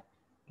by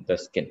the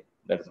skin.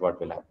 That is what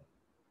will happen.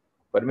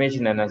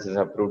 Permeation enhancers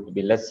are proved to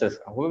be less.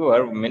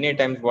 However, many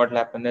times what will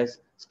happen is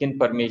skin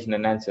permeation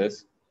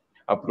enhancers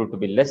are proved to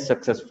be less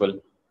successful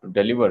to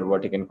deliver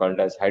what you can call it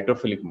as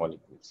hydrophilic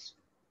molecules.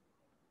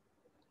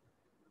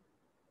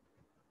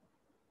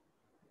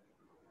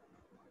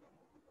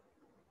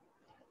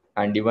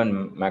 And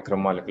even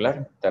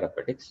macromolecular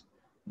therapeutics.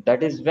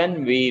 That is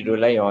when we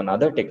rely on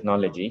other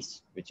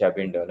technologies which have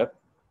been developed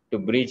to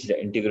breach the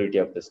integrity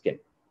of the skin.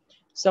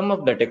 Some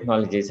of the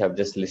technologies I've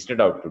just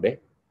listed out today.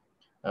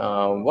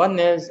 One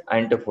is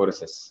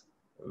iontophoresis,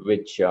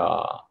 which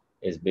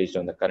is based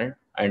on the current.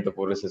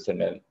 Iontophoresis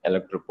and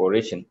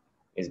electroporation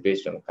is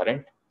based on the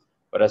current,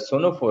 whereas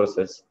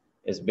sonophoresis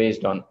is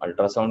based on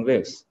ultrasound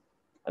waves.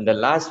 And the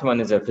last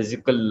one is a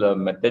physical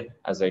method,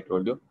 as I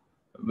told you,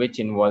 which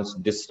involves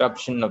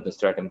disruption of the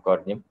stratum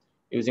corneum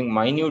using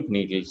minute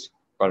needles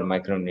called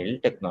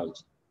microneedle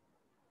technology.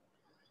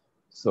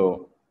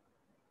 So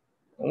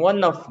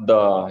one of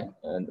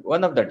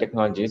the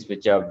technologies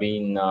which have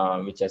been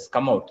which has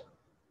come out,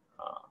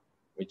 uh,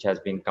 which has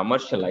been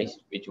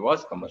commercialized, which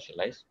was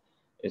commercialized,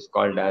 is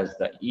called as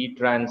the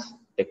E-trans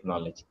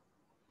technology.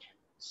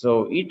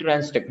 So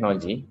E-trans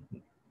technology,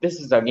 this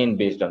is again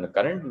based on the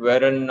current,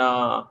 wherein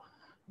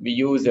we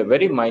use a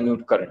very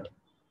minute current,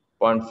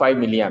 0.5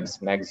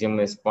 milliamps. Maximum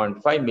is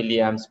 0.5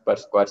 milliamps per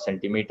square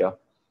centimeter.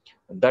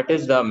 That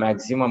is the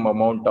maximum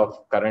amount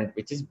of current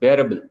which is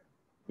bearable,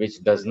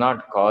 which does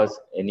not cause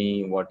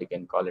any what you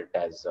can call it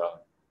as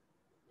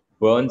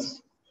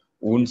burns,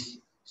 wounds,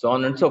 so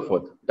on and so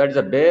forth. That is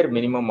a bare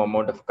minimum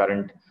amount of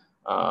current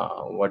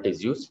what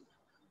is used.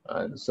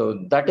 So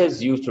that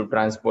is used to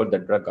transport the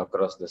drug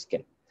across the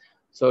skin.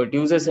 So it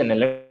uses an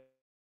electric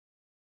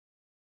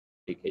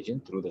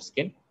agent through the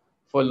skin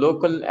for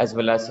local as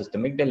well as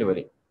systemic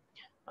delivery.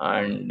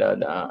 And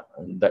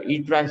the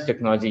E-trans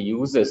technology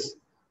uses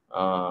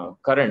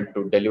current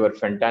to deliver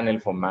fentanyl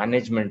for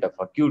management of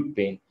acute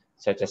pain,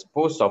 such as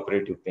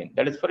post-operative pain.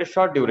 That is for a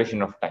short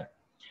duration of time.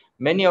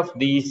 Many of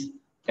these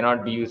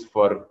cannot be used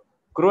for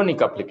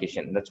chronic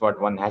application. That's what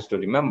one has to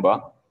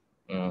remember.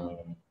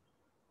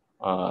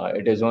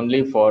 It is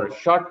only for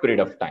short period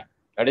of time.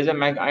 That is a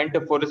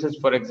iontophoresis,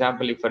 for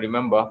example, if I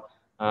remember,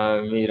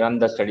 we run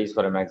the studies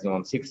for a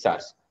maximum 6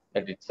 hours.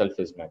 That itself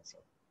is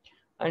maximum.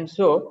 And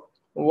so,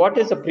 what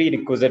is a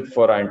prerequisite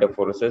for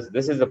iontophoresis?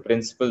 This is a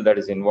principle that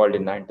is involved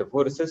in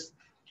iontophoresis.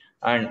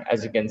 And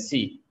as you can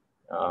see,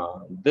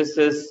 this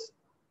is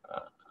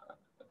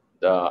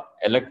the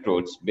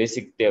electrodes.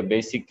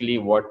 Basically,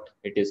 what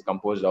it is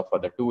composed of are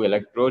the two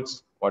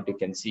electrodes, what you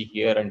can see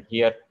here and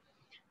here.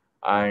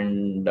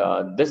 And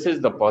this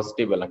is the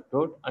positive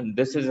electrode, and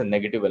this is a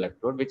negative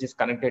electrode, which is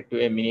connected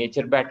to a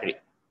miniature battery.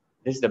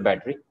 This is the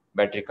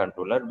battery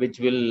controller, which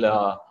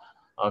will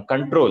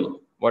control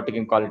what you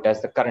can call it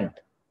as the current.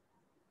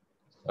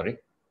 Sorry,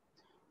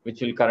 which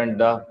will current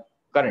the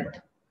current.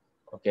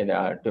 Okay,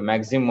 to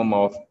maximum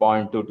of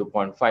 0.2 to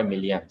 0.5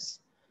 milliamps.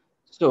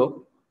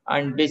 So,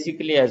 and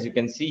basically, as you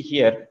can see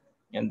here,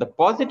 and the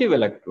positive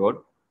electrode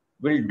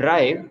will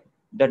drive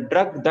the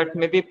drug that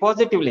may be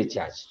positively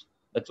charged.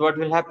 That's what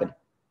will happen.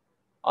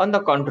 On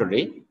the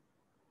contrary,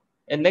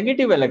 a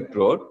negative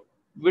electrode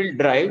will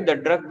drive the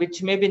drug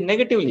which may be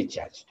negatively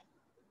charged.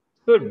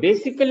 So it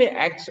basically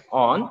acts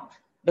on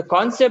the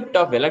concept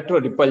of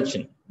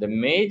electro-repulsion. The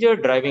major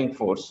driving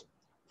force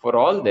for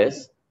all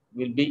this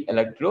will be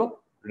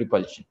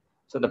electro-repulsion.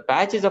 So the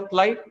patch is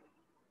applied,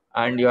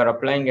 and you are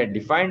applying a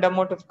defined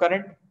amount of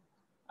current.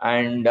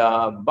 And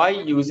by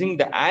using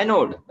the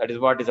anode, that is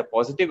what is a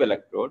positive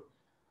electrode,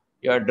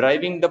 you are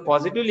driving the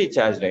positively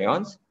charged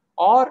ions,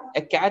 or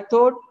a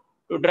cathode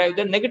to drive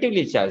the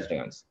negatively charged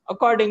ions.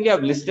 Accordingly, I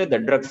have listed the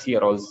drugs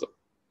here also.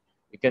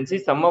 You can see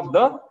some of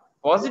the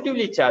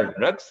positively charged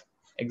drugs.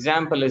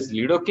 Example is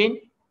lidocaine,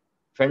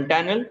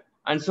 fentanyl,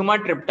 and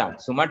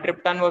sumatriptan.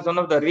 Sumatriptan was one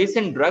of the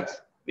recent drugs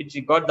which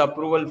got the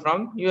approval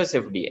from US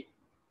FDA.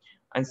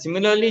 And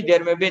similarly,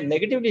 there may be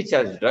negatively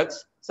charged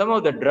drugs. Some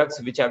of the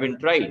drugs which have been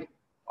tried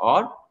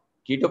are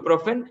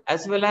ketoprofen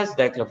as well as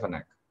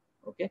diclofenac.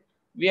 Okay,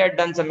 we had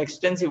done some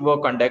extensive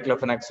work on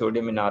diclofenac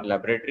sodium in our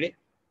laboratory.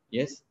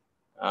 Yes,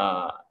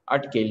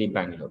 at Kelly,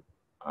 Bangalore,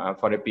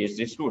 for a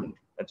PhD student.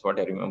 That's what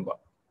I remember.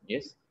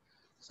 Yes.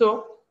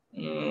 So,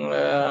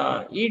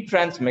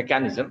 E-trans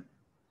mechanism.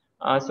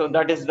 So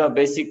that is the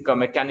basic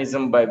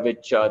mechanism by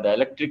which the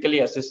electrically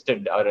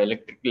assisted or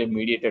electrically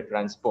mediated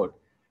transport.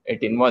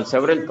 It involves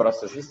several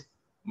processes,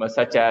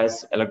 such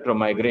as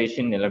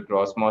electromigration,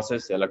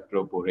 electroosmosis,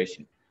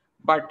 electroporation.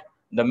 But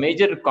the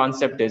major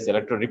concept is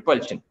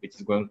electrorepulsion, which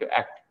is going to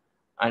act.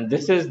 And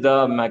this is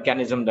the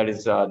mechanism that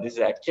is, this is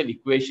the actual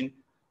equation.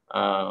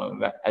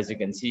 As you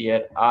can see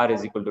here, R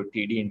is equal to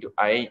TD into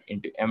I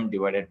into M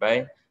divided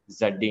by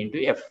ZD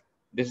into F.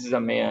 This is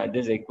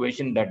this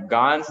equation that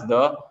governs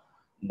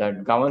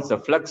the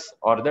flux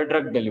or the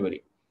drug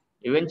delivery.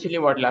 Eventually,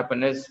 what will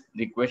happen is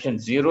the equation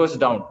zeroes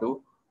down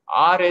to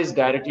R is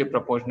directly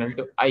proportional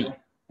to I.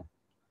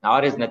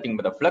 R is nothing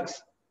but the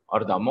flux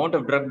or the amount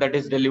of drug that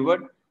is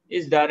delivered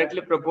is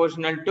directly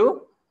proportional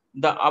to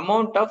the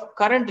amount of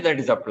current that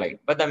is applied.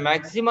 But the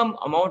maximum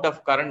amount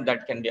of current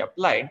that can be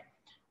applied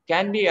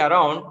can be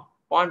around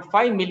 0.5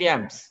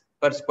 milliamps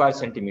per square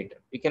centimeter.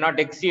 We cannot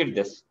exceed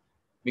this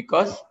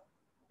because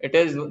it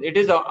is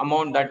an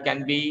amount that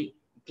can be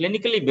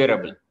clinically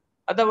bearable.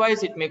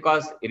 Otherwise, it may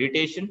cause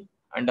irritation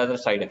and other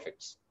side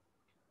effects.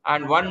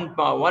 And one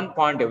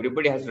point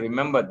everybody has to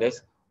remember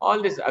this: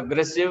 all these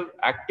aggressive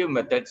active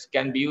methods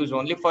can be used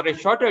only for a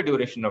shorter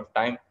duration of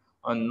time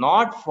and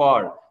not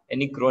for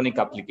any chronic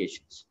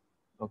applications.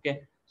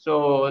 Okay,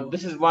 so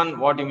this is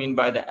what you mean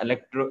by the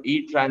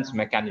E-trans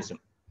mechanism.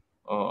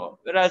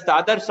 Whereas the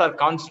others are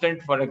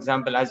constant. For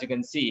example, as you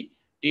can see,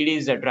 TD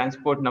is a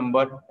transport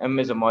number, M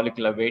is a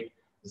molecular weight,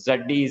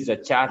 ZD is the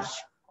charge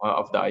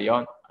of the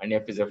ion, and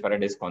F is a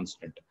Faraday's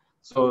constant.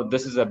 So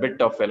this is a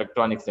bit of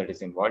electronics that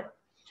is involved.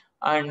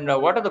 And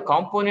what are the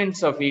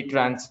components of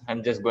E-trans?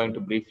 I'm just going to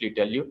briefly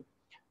tell you.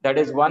 That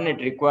is, one, it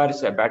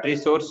requires a battery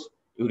source.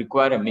 You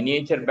require a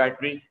miniature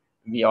battery.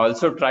 We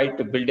also tried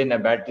to build in a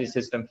battery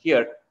system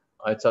here.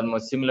 It's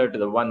almost similar to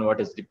the one what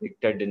is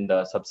depicted in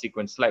the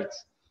subsequent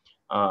slides.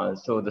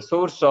 So the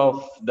source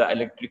of the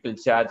electrical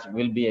charge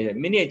will be a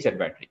miniature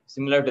battery,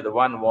 similar to the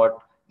one what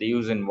they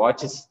use in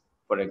watches,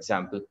 for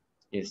example,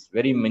 is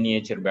very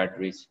miniature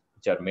batteries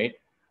which are made.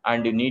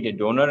 And you need a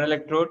donor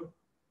electrode,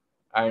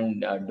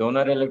 and a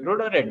donor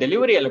electrode or a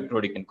delivery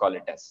electrode, you can call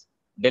it as.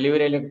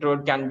 Delivery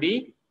electrode can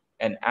be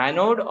an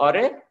anode or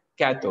a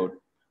cathode,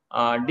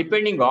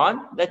 depending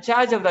on the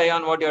charge of the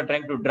ion what you are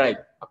trying to drive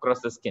across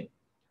the skin.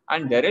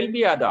 And there will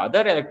be the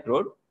other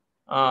electrode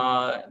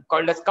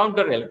called as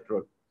counter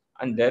electrode.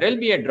 And there will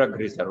be a drug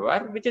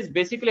reservoir, which is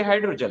basically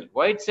hydrogel.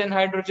 Why it's in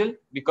hydrogel?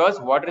 Because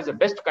water is the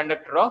best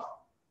conductor of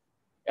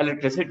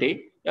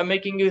electricity. You're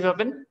making use of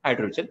an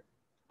hydrogel.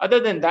 Other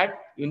than that,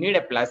 you need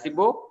a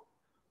placebo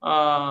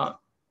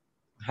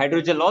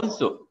hydrogel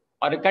also,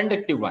 or a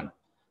conductive one.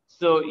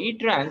 So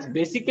E-trans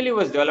basically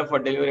was developed for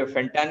delivery of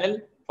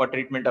fentanyl for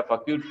treatment of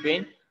acute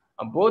pain,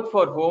 both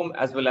for home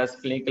as well as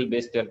clinical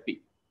based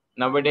therapy.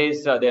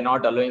 Nowadays, they're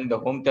not allowing the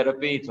home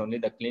therapy. It's only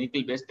the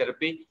clinical based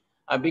therapy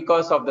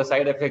because of the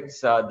side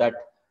effects that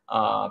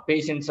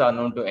patients are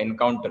known to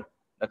encounter.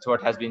 That's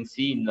what has been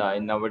seen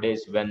in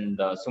nowadays when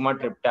the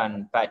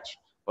sumatriptan patch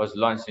was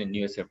launched in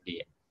US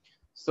FDA.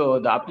 So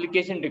the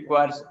application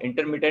requires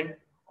intermittent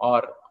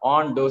or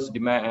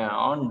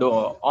on-demand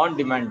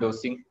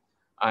dosing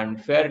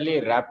and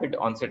fairly rapid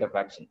onset of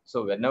action.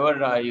 So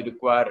whenever you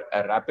require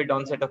a rapid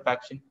onset of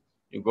action,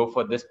 you go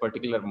for this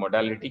particular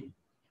modality.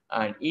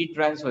 And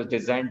E-trans was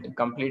designed to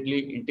completely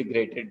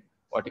integrated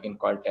what you can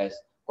call it as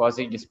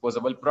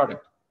quasi-disposable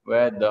product,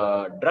 where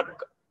the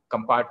drug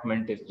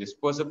compartment is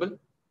disposable,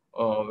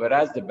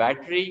 whereas the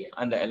battery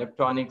and the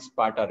electronics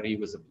part are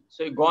reusable.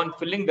 So you go on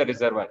filling the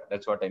reservoir.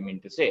 That's what I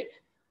mean to say.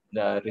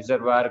 The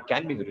reservoir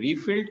can be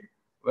refilled,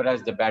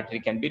 whereas the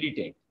battery can be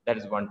retained. That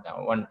is one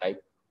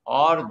type.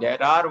 Or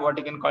there are what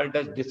you can call it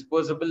as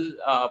disposable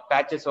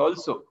patches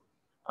also,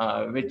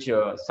 which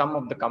some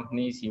of the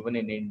companies, even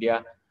in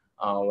India,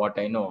 what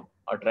I know,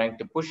 are trying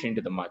to push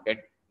into the market.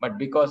 But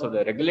because of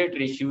the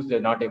regulatory issues, they're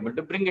not able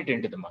to bring it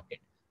into the market.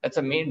 That's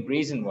the main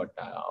reason what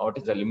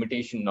is the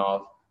limitation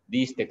of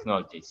these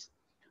technologies.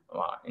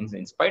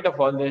 In spite of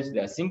all this, they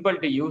are simple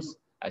to use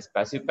as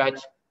passive patch,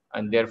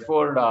 and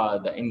therefore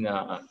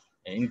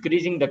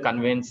increasing the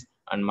conveyance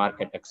and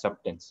market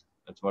acceptance.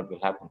 That's what will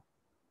happen.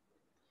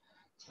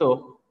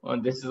 So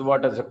this is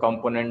what is the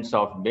components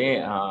of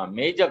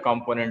major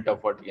component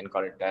of what you can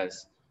call it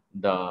as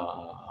the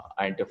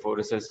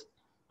antiphoresis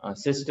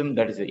system,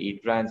 that is the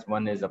E-trans.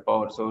 One is the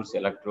power source,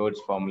 electrodes,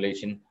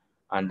 formulation,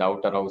 and the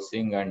outer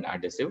housing and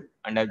adhesive.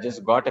 And I've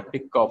just got a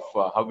pic of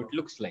how it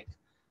looks like.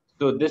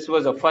 So this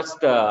was the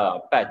first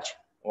patch,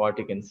 what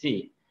you can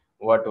see,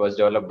 what was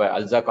developed by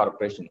ALZA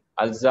Corporation.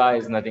 ALZA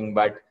is nothing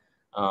but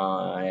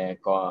a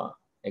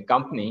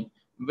company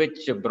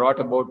which brought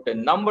about a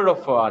number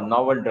of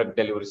novel drug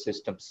delivery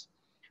systems.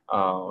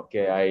 And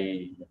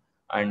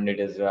it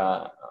is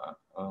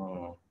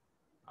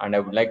and I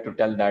would like to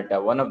tell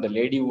that one of the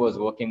lady who was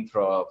working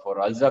for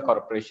ALZA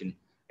Corporation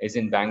is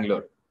in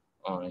Bangalore.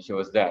 She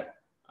was there,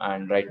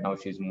 and right now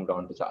she's moved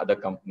on to other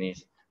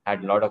companies.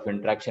 Had a lot of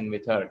interaction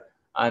with her,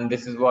 and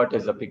this is what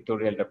is a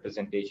pictorial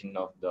representation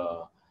of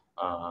the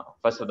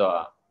first of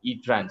the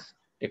E-trans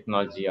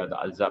technology or the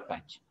ALZA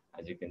patch.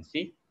 As you can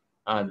see,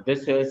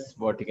 this is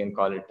what you can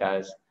call it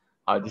as.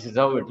 This is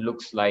how it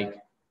looks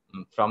like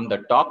from the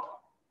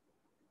top,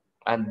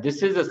 and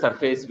this is the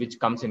surface which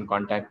comes in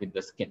contact with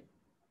the skin,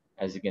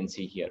 as you can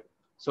see here.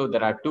 So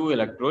there are two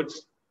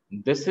electrodes.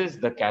 This is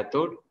the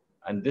cathode,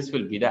 and this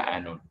will be the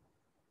anode.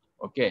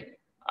 Okay,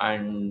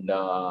 and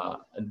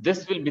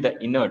this will be the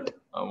inert,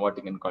 what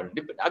you can call it.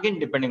 Again,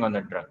 depending on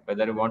the drug,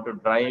 whether you want to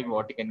drive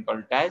what you can call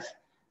it as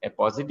a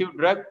positive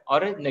drug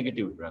or a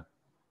negative drug.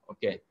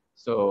 Okay,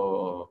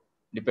 so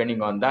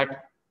depending on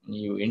that,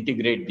 you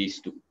integrate these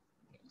two.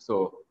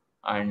 So,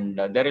 and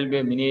there will be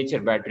a miniature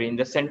battery in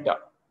the center.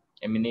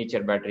 A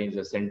miniature battery in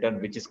the center,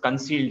 which is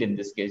concealed in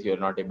this case. You are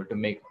not able to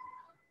make.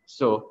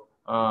 So,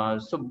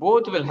 so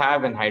both will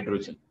have an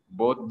hydrogen.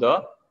 Both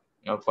the,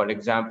 for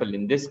example,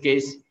 in this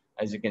case,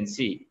 as you can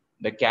see,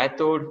 the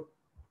cathode.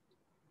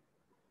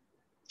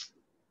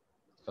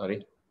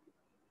 Sorry.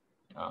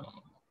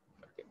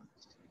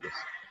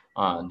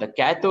 The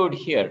cathode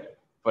here,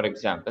 for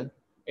example,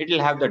 it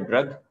will have the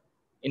drug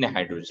in a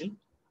hydrogen,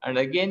 and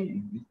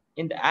again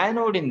in the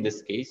anode in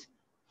this case,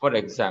 for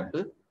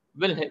example,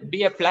 will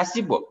be a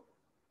placebo,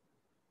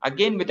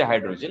 again with a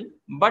hydrogen,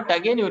 but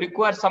again you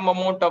require some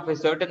amount of a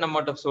certain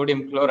amount of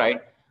sodium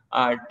chloride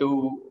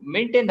to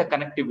maintain the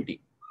connectivity.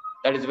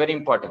 That is very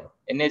important.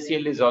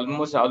 NaCl is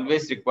almost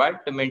always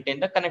required to maintain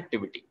the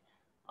connectivity,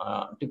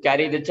 to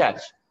carry the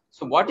charge.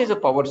 So what is the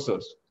power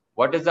source?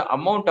 What is the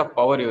amount of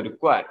power you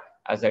require?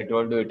 As I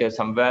told you, it is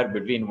somewhere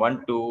between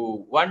 1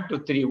 to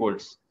 3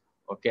 volts.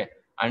 Okay,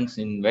 and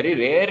in very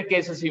rare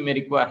cases, you may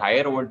require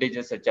higher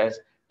voltages such as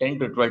 10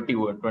 to 20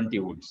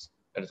 volts.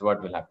 That is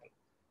what will happen.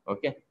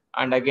 Okay,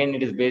 and again,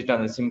 it is based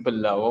on a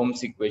simple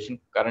Ohm's equation.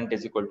 Current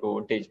is equal to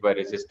voltage by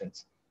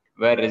resistance,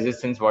 where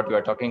resistance, what we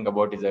are talking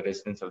about, is the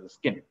resistance of the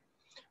skin.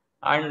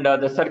 And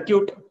the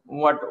circuit,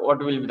 what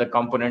will be the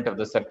component of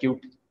the circuit?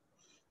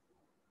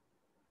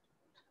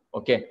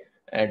 Okay,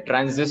 a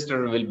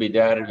transistor will be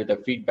there with a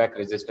feedback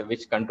resistor,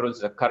 which controls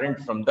the current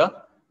from the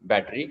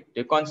battery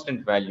to a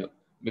constant value,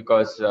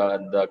 because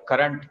the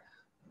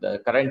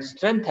current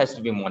strength has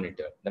to be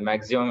monitored. The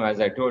maximum, as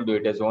I told you,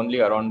 it is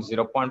only around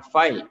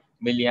 0.5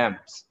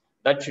 milliamps.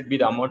 That should be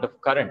the amount of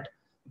current.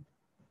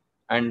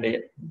 And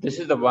this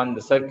is the one,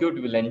 the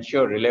circuit will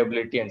ensure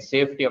reliability and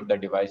safety of the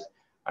device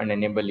and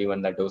enable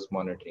even the dose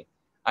monitoring.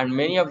 And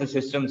many of the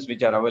systems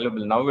which are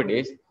available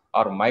nowadays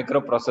are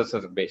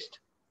microprocessor based.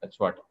 That's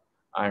what.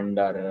 And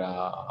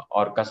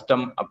or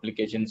custom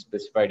application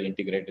specified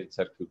integrated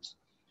circuits.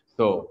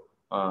 So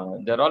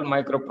they're all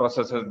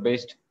microprocessor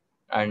based,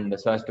 and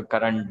so as to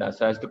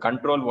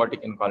control what you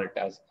can call it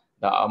as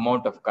the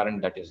amount of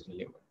current that is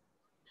delivered.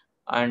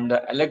 And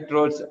the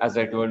electrodes, as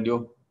I told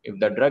you, if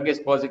the drug is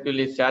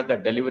positively charged, the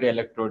delivery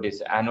electrode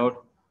is anode,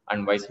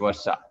 and vice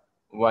versa,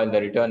 while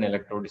the return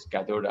electrode is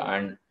cathode.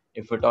 And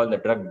if at all the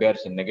drug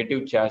bears a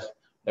negative charge,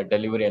 the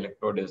delivery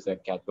electrode is a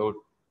cathode,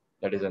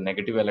 that is a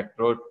negative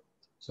electrode.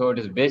 So it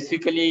is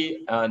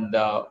basically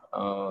the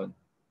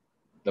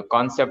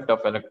concept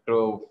of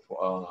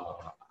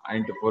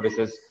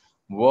antiphoresis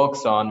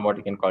works on what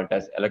you can call it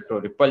as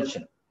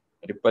electro-repulsion,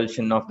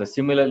 repulsion of the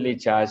similarly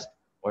charged,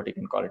 what you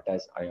can call it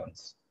as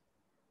ions.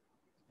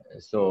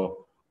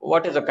 So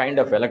what is the kind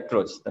of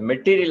electrodes? The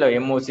material of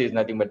MOC is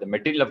nothing but the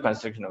material of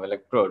construction of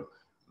electrode.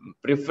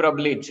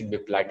 Preferably it should be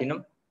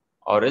platinum,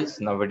 or else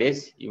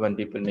nowadays even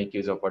people make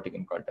use of what you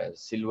can call it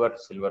as silver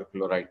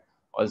chloride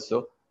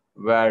also,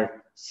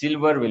 where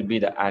silver will be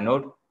the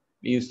anode.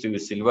 We used to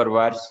use silver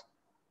wires.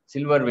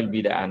 Silver will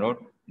be the anode.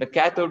 The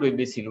cathode will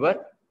be silver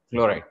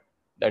chloride.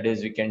 That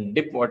is, you can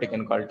dip what you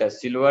can call it as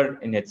silver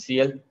in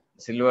HCl.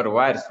 Silver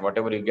wires,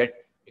 whatever you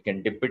get, you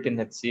can dip it in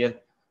HCl,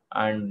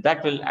 and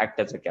that will act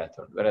as a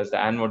cathode, whereas the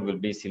anode will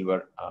be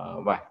silver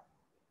wire.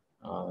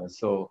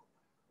 So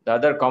the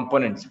other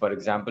components, for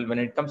example, when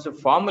it comes to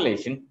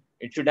formulation,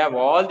 it should have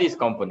all these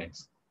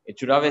components. It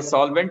should have a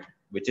solvent,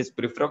 which is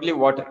preferably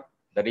water,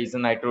 the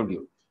reason I told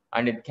you,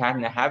 and it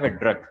can have a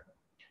drug.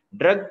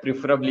 Drug,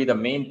 preferably, the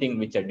main thing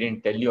which I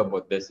didn't tell you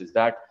about this is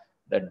that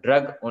the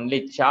drug,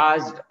 only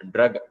charged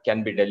drug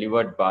can be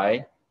delivered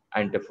by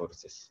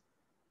antiphoresis.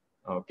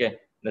 Okay,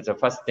 that's the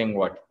first thing,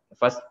 what the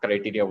first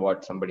criteria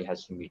what somebody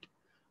has to meet.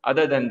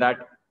 Other than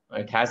that,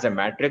 it has a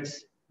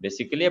matrix,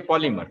 basically a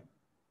polymer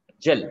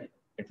gel.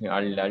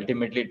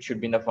 Ultimately, it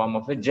should be in the form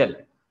of a gel.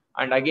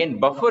 And again,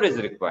 buffer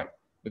is required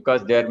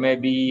because there may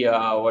be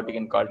what you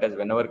can call it as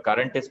whenever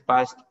current is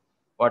passed,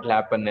 what will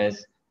happen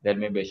is there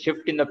may be a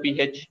shift in the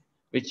pH,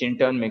 which in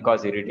turn may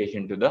cause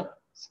irritation to the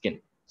skin.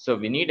 So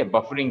we need a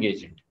buffering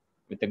agent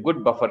with a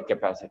good buffer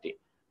capacity.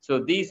 So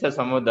these are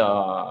some of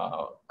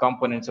the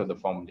components of the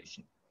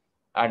formulation.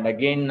 And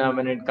again,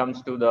 when it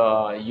comes to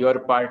the your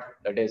part,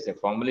 that is the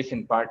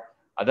formulation part,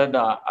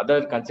 the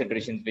other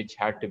considerations which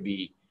had to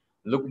be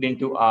looked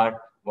into are,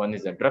 one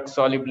is the drug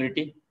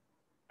solubility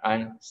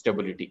and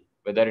stability,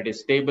 whether it is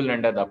stable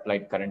under the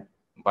applied current,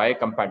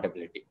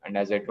 biocompatibility. And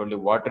as I told you,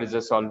 water is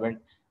a solvent.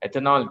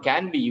 Ethanol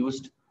can be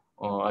used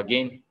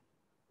again,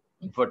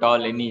 if at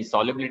all any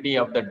solubility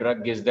of the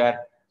drug is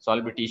there,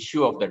 solubility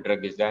issue of the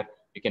drug is there,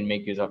 you can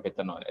make use of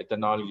ethanol.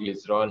 Ethanol,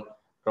 glycerol,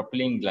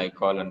 propylene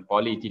glycol, and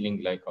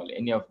polyethylene glycol.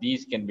 Any of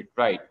these can be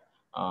tried.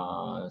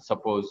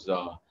 Suppose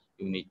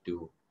you need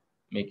to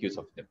make use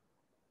of them.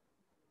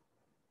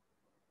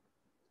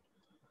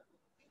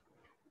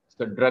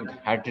 So drug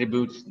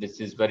attributes,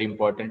 this is very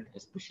important,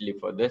 especially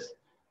for this.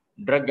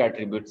 Drug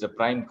attributes, the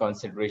prime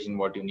consideration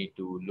what you need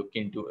to look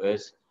into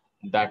is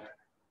that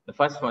the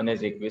first one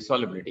is aqueous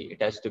solubility.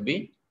 It has to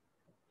be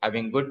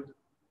having good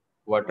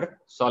water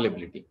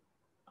solubility.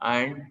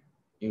 And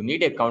you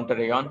need a counter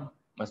ion,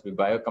 must be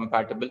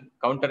biocompatible.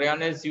 Counter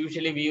ion is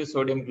usually we use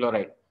sodium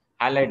chloride,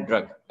 halide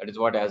drug. That is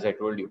what, as I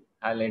told you,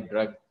 halide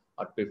drug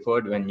are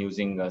preferred when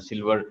using a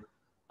silver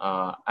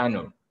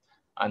anode.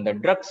 And the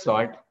drug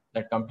salt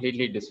that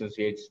completely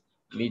dissociates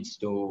leads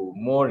to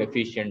more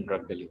efficient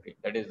drug delivery.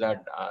 That is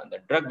that the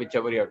drug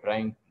whichever you are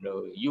trying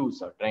to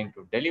use or trying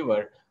to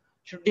deliver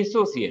should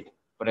dissociate.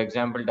 For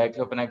example,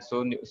 diclofenac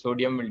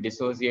sodium will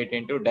dissociate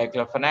into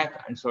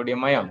diclofenac and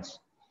sodium ions.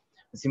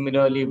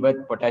 Similarly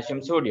with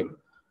potassium sodium.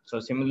 So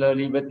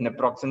similarly with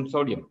naproxen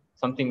sodium,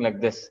 something like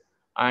this.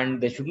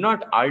 And they should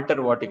not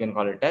alter what you can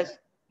call it as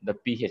the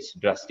pH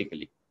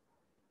drastically.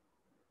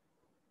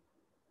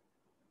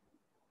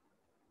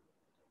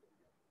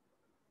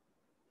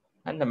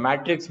 And the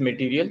matrix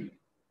material,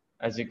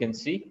 as you can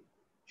see,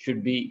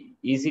 should be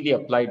easily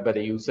applied by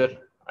the user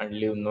and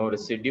leave no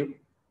residue.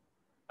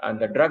 And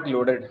the drug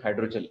loaded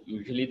hydrogel,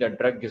 usually the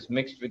drug is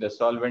mixed with a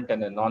solvent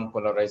and a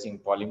non-polarizing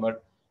polymer.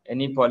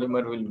 Any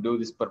polymer will do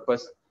this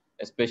purpose,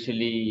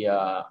 especially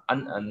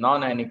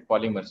non-ionic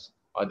polymers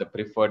are the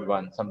preferred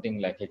one.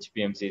 Something like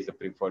HPMC is the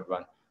preferred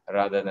one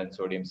rather than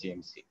sodium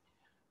CMC.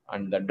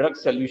 And the drug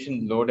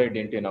solution loaded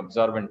into an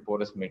absorbent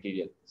porous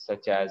material,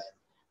 such as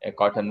a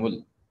cotton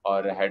wool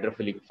or a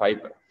hydrophilic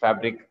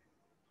fabric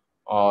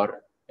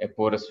or a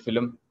porous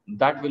film,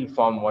 that will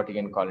form what you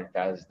can call it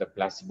as the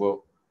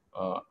placebo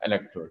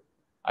electrode.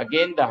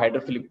 Again, the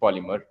hydrophilic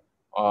polymer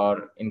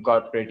are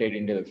incorporated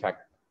into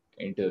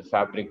the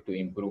fabric to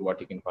improve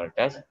what you can call it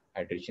as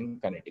hydration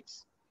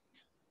kinetics.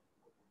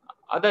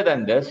 Other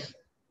than this,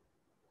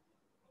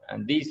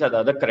 and these are the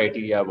other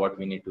criteria what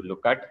we need to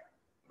look at,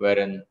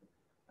 wherein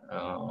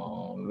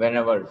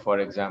whenever, for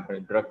example,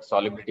 drug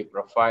solubility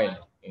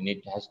profile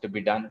unit has to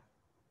be done,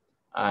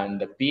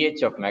 and the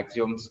pH of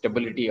maximum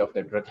stability of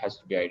the drug has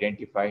to be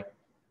identified,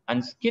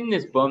 and skin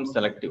is perm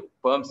selective.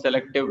 Perm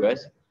selective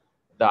is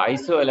the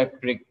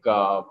isoelectric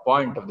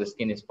point of the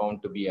skin is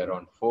found to be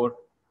around 4.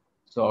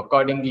 So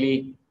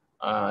accordingly,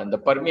 the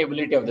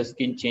permeability of the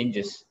skin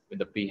changes with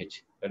the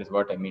pH. That is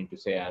what I mean to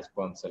say as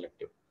perm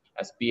selective.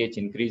 As pH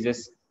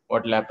increases,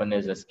 what will happen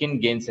is the skin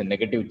gains a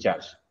negative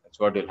charge. That's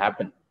what will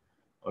happen.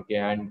 Okay,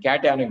 and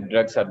cationic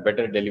drugs are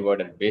better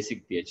delivered at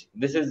basic pH.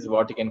 This is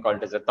what you can call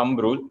it as a thumb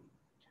rule.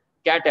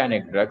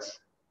 Cationic drugs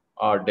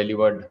are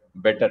delivered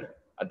better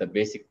at the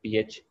basic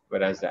pH,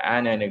 whereas the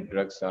anionic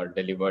drugs are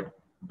delivered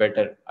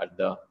better at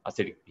the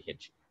acidic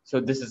pH. So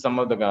this is some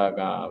of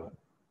the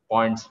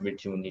points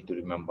which you need to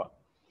remember.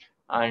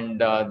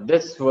 And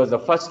this was the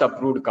first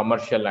approved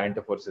commercial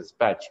antiforces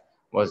patch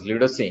was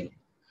lidocyte,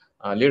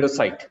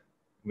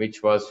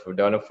 which was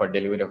developed for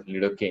delivery of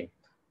lidocaine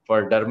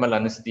for dermal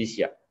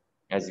anesthesia,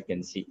 as you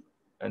can see.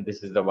 And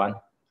this is the one.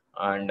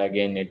 And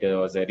again, it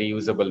was a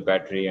reusable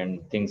battery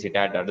and things. It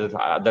had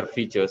other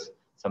features,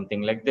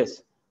 something like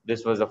this.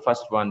 This was the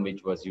first one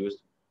which was used.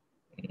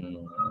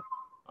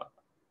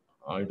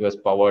 It was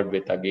powered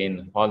with,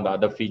 again, all the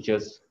other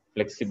features,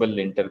 flexible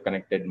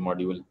interconnected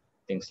module,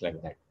 things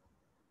like that.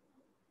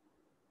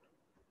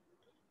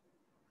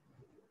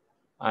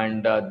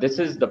 And this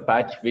is the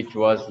patch which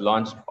was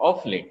launched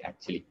of late,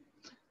 actually.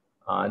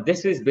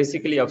 This is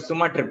basically of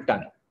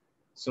sumatriptan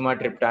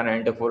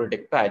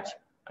antiphoretic patch.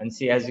 And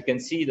see, as you can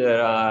see,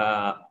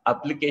 the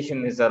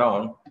application is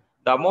around,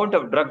 the amount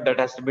of drug that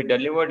has to be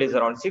delivered is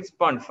around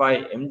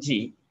 6.5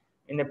 mg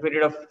in a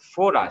period of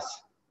 4 hours.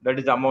 That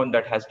is the amount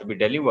that has to be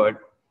delivered.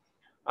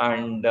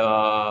 And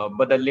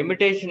but the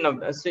limitation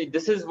of, see,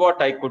 this is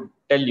what I could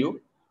tell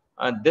you.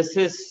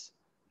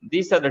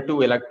 These are the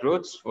 2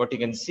 electrodes, what you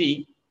can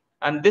see.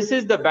 And this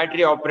is the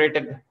battery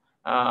operated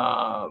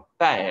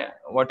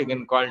what you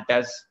can call it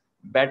as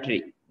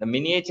battery, the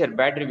miniature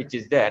battery which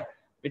is there,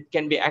 which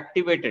can be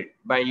activated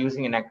by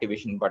using an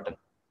activation button.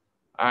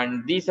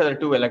 And these are the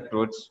 2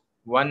 electrodes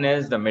One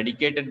is the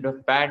medicated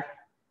pad,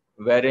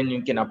 wherein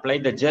you can apply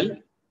the gel,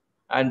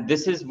 and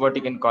this is what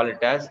you can call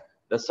it as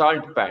the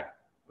salt pad,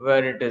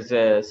 where it is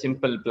a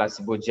simple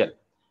placebo gel.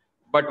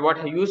 But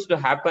what used to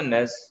happen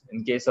is,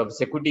 in case of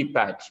security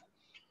patch,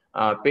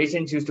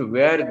 patients used to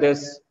wear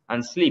this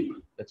and sleep.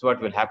 That's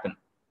what will happen,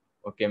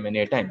 okay, many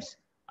a times.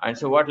 And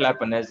so what will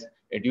happen is,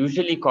 it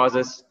usually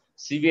causes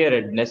severe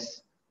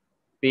redness,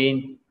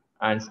 pain,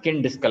 and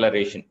skin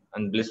discoloration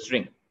and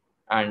blistering.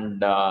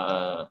 And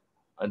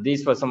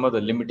these were some of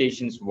the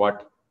limitations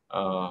what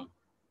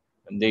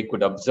they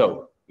could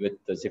observe with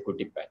the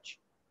security patch.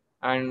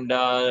 And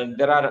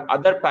there are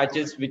other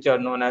patches which are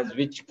known as,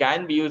 which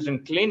can be used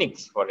in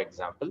clinics, for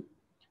example.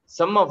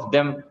 Some of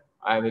them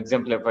I have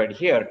exemplified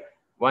here.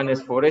 One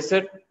is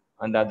Foracer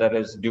and the other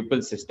is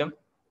Duple system.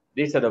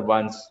 These are the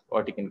ones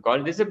what you can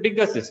call. This is a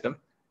bigger system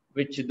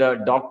which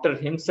the doctor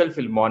himself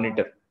will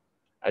monitor,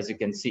 as you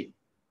can see.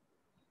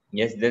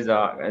 Yes, there's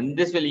a, and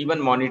this will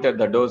even monitor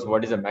the dose.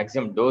 What is the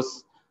maximum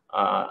dose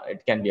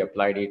it can be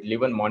applied? It will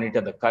even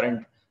monitor the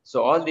current.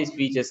 So all these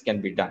features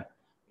can be done.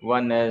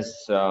 One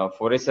is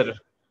Foracer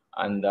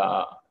and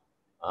uh,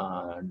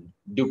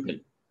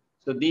 Duple.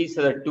 So these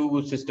are the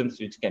two systems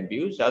which can be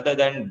used. Other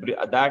than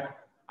that,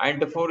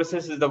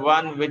 antiphoricus is the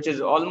one which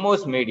is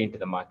almost made into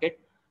the market.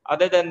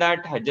 Other than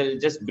that, I'll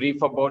just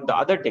brief about the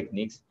other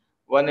techniques.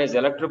 One is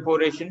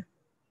electroporation.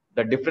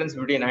 The difference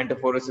between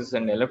antiphoresis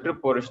and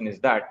electroporation is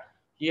that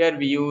here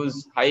we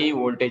use high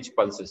voltage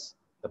pulses.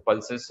 The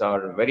pulses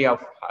are very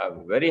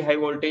high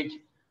voltage,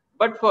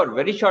 but for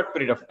very short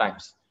period of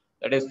times.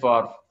 That is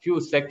for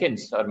few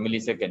seconds or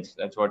milliseconds.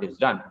 That's what is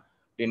done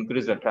to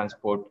increase the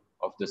transport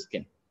of the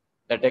skin.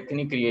 The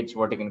technique creates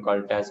what you can call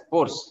it as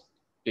pores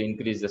to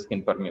increase the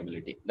skin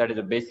permeability. That is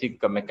a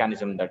basic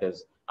mechanism that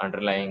is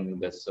underlying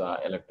this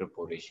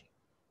electroporation.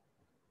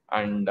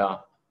 And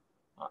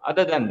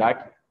other than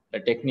that, the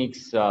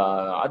techniques,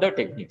 other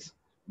techniques,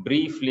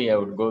 briefly I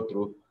would go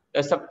through.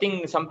 There's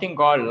something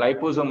called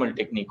liposomal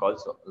technique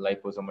also,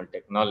 liposomal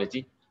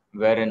technology,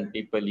 wherein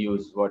people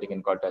use what you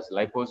can call it as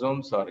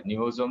liposomes or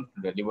neosomes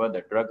to deliver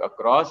the drug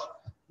across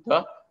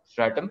the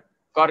stratum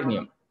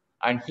corneum.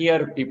 And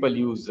here people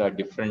use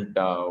different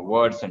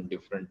words and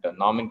different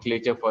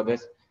nomenclature for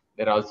this.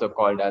 They're also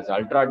called as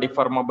ultra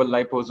deformable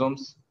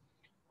liposomes,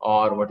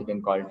 or what you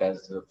can call it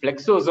as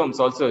flexosomes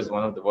also is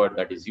one of the word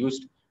that is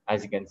used.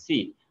 As you can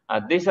see,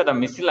 these are the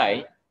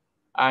micelles,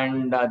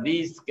 and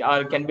these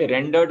can be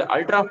rendered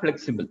ultra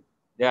flexible.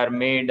 They are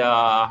made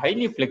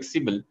highly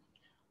flexible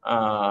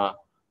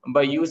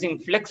by using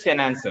flex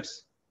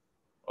enhancers.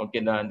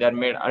 Okay, they are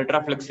made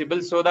ultra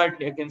flexible so that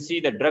you can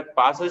see the drug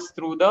passes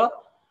through the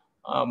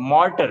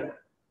mortar,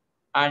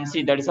 and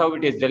see that is how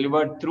it is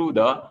delivered through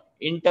the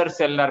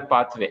intercellular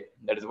pathway.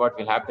 That is what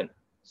will happen.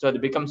 So they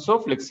become so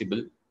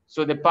flexible,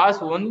 so they pass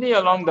only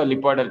along the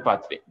lipoidal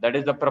pathway. That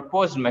is the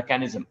proposed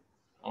mechanism,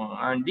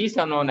 and these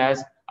are known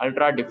as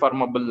ultra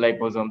deformable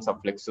liposomes or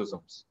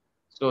flexosomes.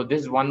 So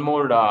this is one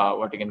more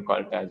what you can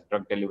call it as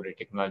drug delivery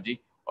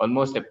technology,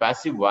 almost a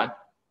passive one,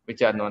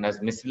 which are known as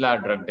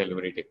micellar drug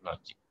delivery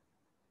technology.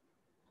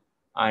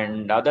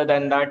 And other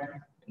than that,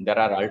 there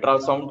are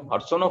ultrasound or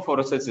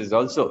sonophoresis is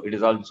also, it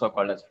is also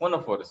called as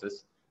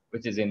phonophoresis,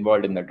 which is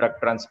involved in the drug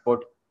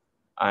transport.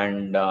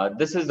 And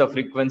this is the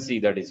frequency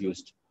that is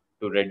used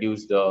to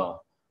reduce the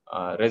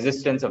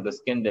resistance of the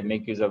skin. They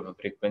make use of a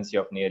frequency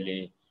of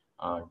nearly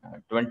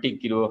 20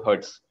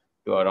 kilohertz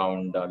to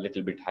around a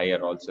little bit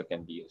higher also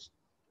can be used.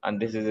 And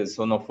this is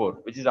a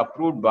sonophore, which is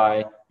approved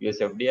by US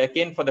FDA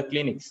again for the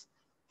clinics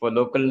for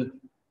local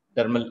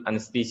dermal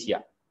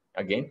anesthesia.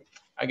 Again,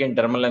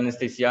 dermal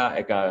anesthesia,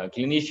 a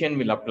clinician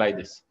will apply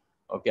this.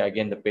 Okay,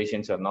 again, the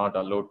patients are not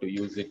allowed to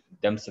use it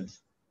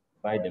themselves,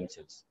 by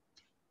themselves.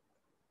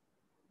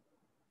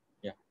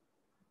 Yeah,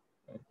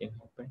 anything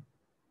happen?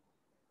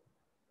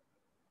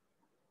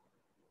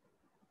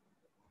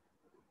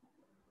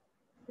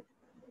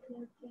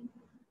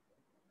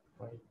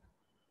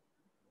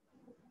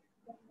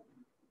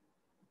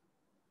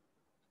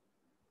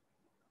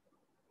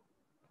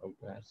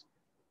 Okay.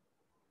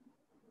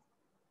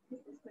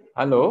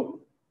 Hello?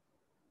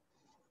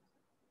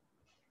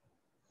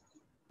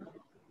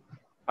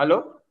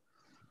 Hello?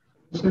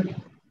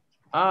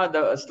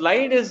 The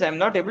slide is, I'm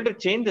not able to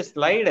change the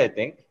slide, I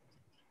think.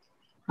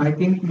 I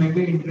think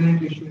maybe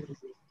internet issue.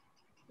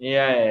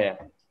 Yeah.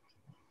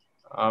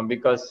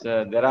 Because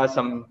there are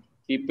some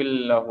people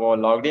who are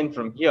logged in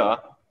from here.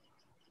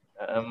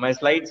 My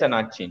slides are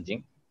not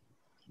changing.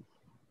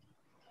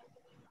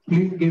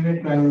 Please give a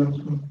try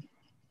also.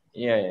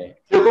 Yeah.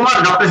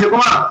 Shivakumar, Dr.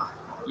 Shivakumar.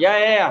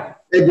 Yeah.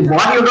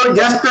 What you do,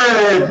 just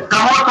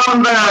come out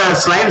from the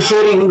slide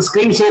sharing,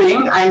 screen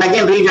sharing, and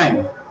again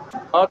rejoin.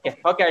 Okay,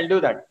 I'll do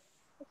that.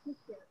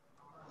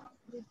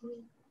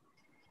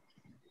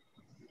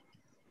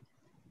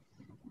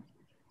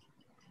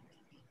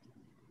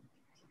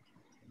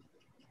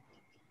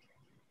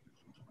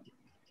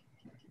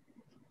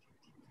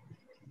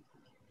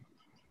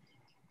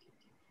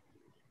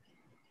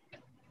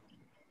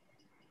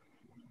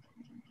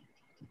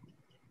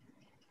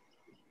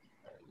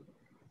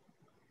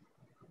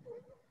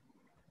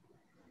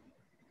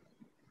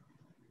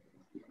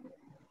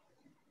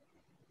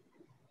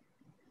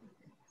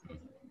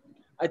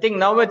 I think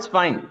now it's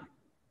fine.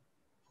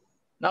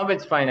 Now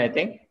it's fine, I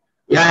think.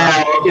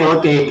 Yeah,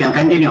 okay, can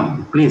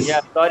continue, please.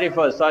 Yeah, sorry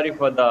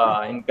for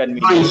the No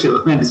inconvenience.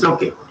 issue, it's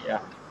okay.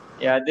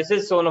 Yeah, this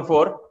is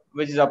Sonophore,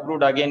 which is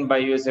approved again by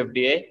US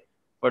FDA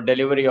for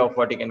delivery of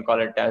what you can call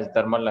it as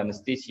thermal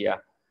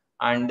anesthesia.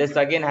 And this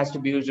again has to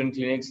be used in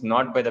clinics,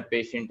 not by the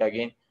patient.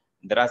 Again,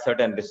 there are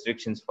certain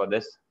restrictions for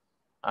this.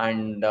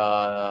 And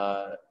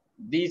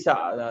these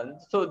are,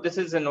 so this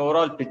is an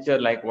overall picture,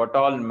 like what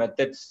all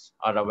methods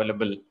are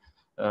available.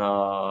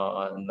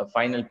 The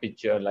final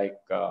picture, like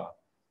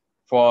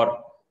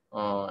for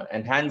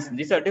enhance,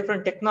 these are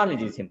different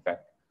technologies, in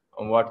fact,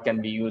 what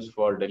can be used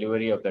for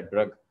delivery of the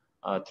drug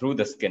through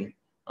the skin.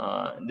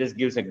 This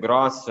gives a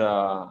gross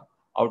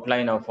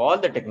outline of all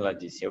the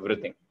technologies,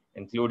 everything,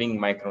 including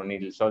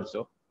microneedles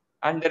also.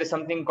 And there is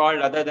something called,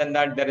 other than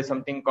that, there is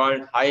something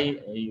called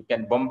you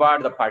can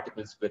bombard the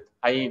particles with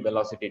high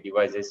velocity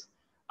devices,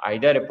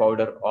 either a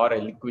powder or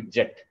a liquid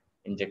jet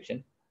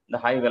injection. The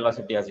high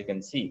velocity, as you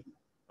can see,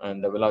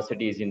 and the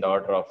velocity is in the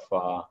order of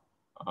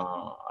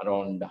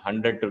around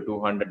 100 to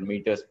 200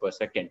 meters per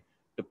second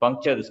to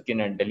puncture the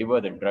skin and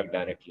deliver the drug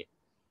directly.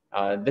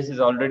 This is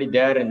already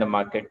there in the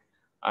market,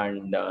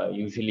 and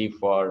usually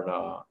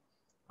for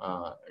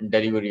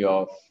delivery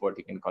of what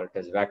you can call it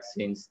as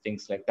vaccines,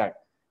 things like that.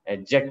 A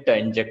jet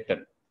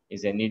injector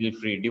is a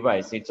needle-free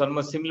device. It's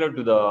almost similar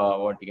to the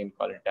what you can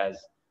call it as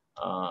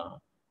uh,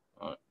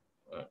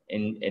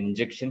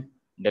 injection,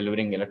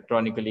 delivering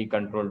electronically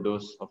controlled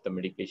dose of the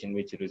medication,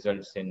 which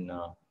results in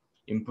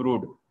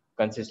improved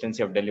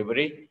consistency of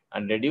delivery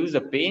and reduce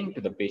the pain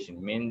to the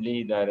patient.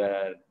 Mainly,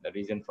 the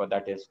reason for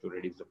that is to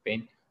reduce the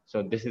pain.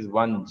 So this is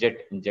one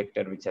jet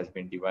injector which has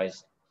been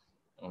devised.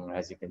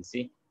 As you can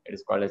see, it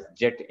is called as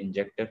jet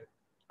injector,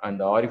 and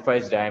the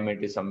orifice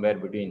diameter is somewhere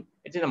between,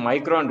 it's in a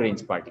micron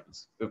range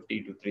particles,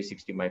 50 to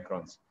 360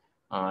 microns.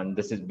 And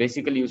this is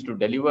basically used to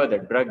deliver the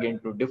drug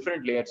into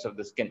different layers of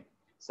the skin,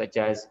 such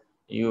as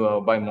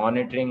you by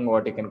monitoring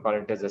what you can call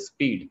it as a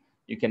speed,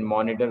 you can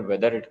monitor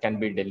whether it can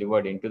be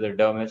delivered into the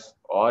dermis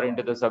or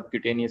into the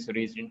subcutaneous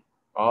region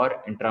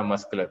or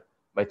intramuscular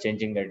by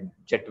changing the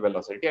jet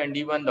velocity and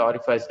even the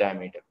orifice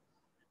diameter.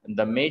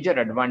 The major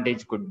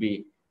advantage could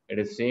be it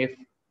is safe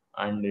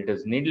and it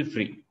is needle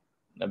free.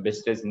 The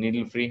best is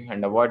needle free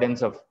and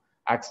avoidance of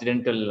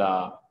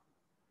accidental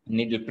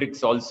needle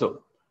pricks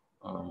also.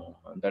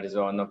 That is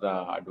one of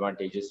the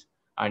advantages,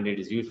 and it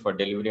is used for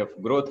delivery of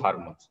growth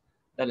hormones.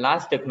 The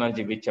last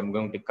technology which I'm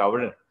going to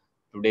cover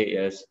today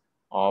is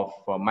of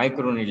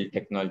microneedle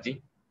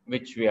technology,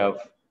 which we have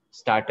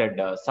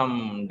started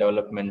some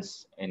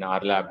developments in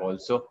our lab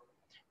also,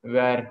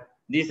 where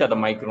these are the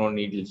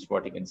microneedles,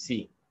 what you can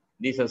see.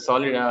 These are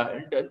solid,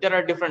 there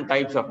are different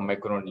types of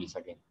microneedles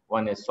again.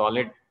 One is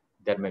solid,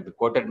 there may be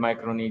coated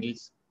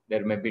microneedles,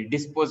 there may be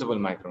disposable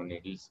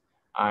microneedles,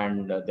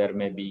 and there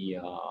may be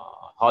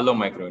hollow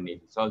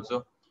microneedles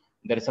also.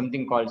 There is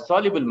something called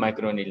soluble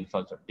microneedles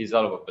also,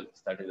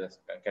 dissolvables, that is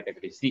a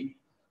category C.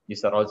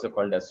 These are also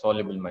called as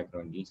soluble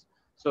microneedles.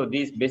 So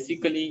these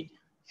basically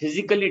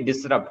physically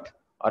disrupt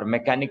or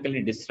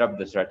mechanically disrupt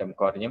the stratum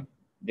corneum,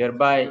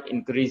 thereby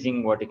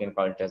increasing what you can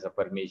call it as a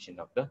permeation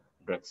of the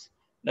drugs.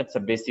 That's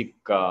a basic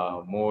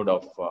mode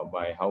of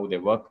by how they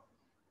work.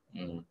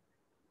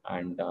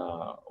 And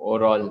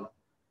overall,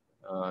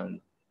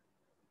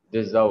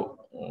 this is how.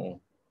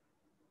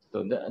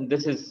 So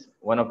this is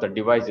one of the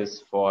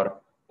devices for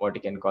what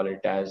you can call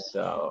it as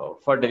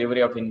for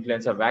delivery of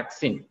influenza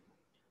vaccine.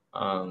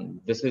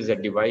 This is a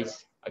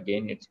device,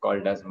 again, it's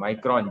called as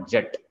Micron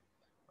Jet.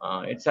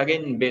 It's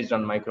again based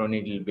on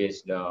microneedle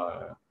based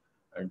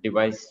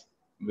device,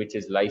 which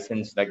is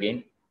licensed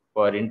again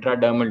for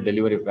intradermal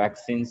delivery of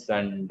vaccines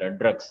and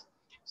drugs.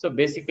 So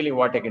basically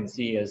what I can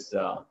see is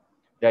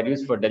they're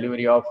used for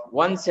delivery of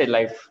once in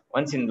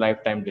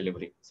lifetime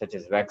delivery, such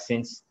as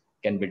vaccines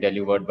can be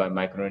delivered by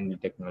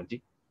microneedle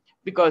technology,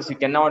 because you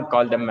cannot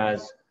call them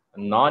as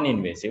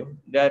non-invasive.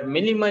 They are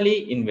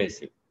minimally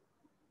invasive.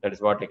 That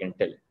is what I can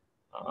tell.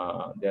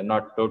 They are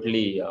not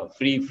totally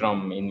free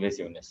from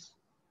invasiveness.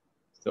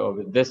 So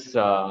with this,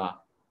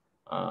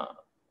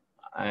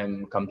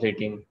 I'm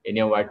completing.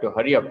 Anyhow, I had to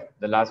hurry up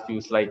the last few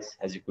slides,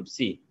 as you could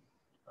see,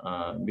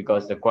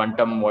 because the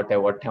quantum what I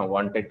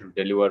wanted to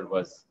deliver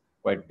was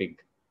quite big.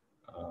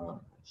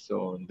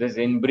 So this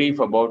in brief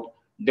about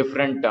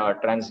different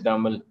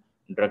transdermal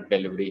drug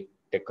delivery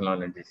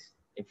technologies.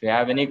 If you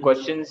have any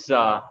questions, you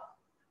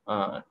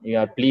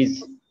are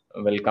please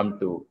welcome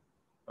to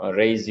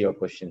raise your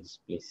questions,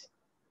 please.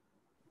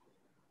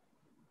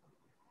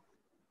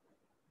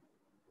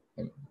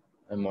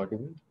 I'm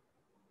audible.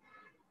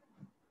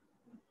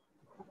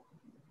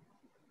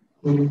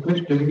 We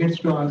request delegates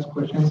to ask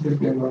questions if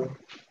they want.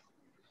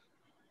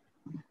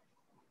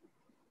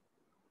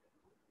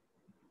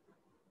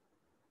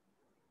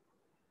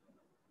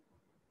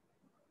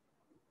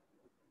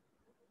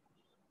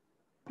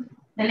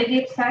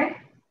 Delegate side.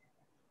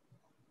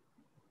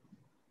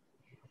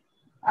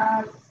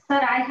 Sir,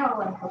 I have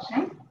one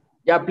question.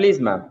 Yeah, please,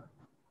 ma'am.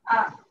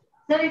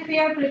 Sir, So if we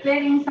are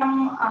preparing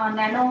some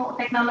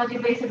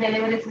nanotechnology based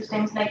delivery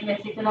systems like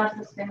vesicular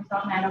systems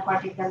or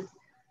nanoparticles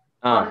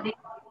for the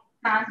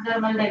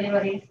transdermal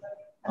deliveries,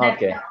 that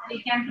Okay.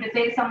 we can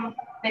prepare some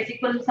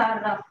vesicles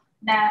or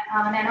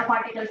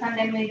nanoparticles and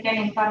then we can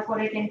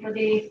incorporate into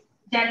the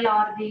gel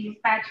or the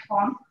patch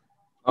form.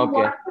 So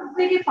Okay. what would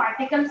be the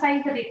particle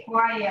size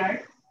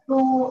required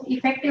to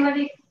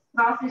effectively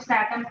cross the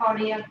stratum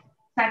corneum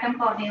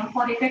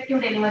for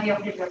effective delivery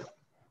of the drug?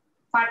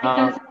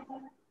 Particles.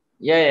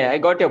 Yeah, I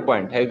got your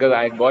point. I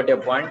got your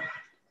point.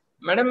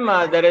 Madam,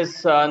 there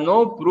is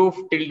no proof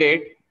till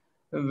date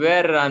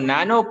where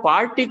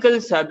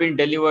nanoparticles have been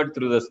delivered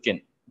through the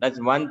skin. That's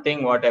one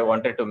thing what I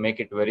wanted to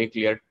make it very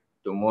clear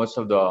to most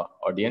of the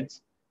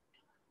audience.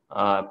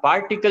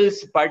 Particular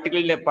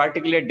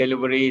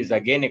delivery is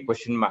again a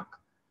question mark.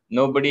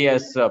 Nobody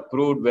has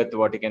proved with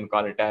what you can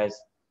call it as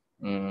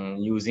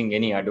using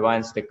any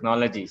advanced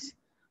technologies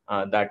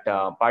that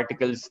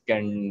particles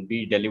can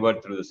be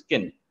delivered through the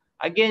skin.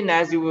 Again,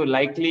 as you were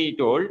likely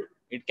told,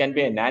 it can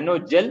be a nano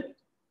gel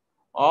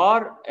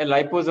or a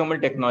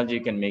liposomal technology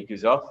you can make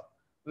use of,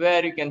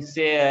 where you can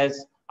say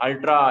as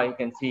ultra, you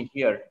can see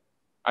here,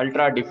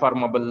 ultra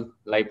deformable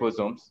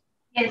liposomes,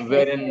 Yes,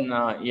 wherein,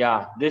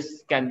 yeah,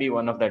 this can be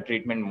one of the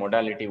treatment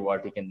modality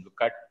what we can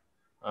look at,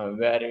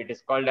 where it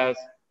is called as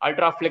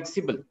ultra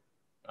flexible.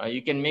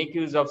 You can make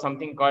use of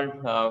something called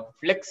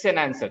flex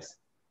enhancers,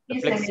 the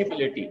yes,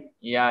 flexibility.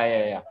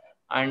 Yeah.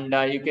 And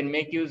you can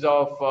make use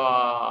of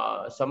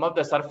some of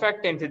the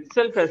surfactants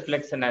itself as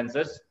flex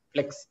enhancers,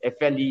 flex,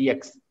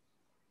 F-L-E-X.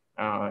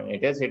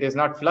 It is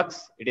not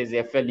flux, it is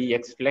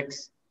F-L-E-X,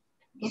 flex.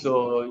 yes.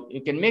 So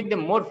you can make them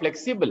more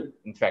flexible.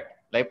 In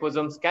fact,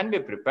 liposomes can be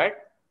prepared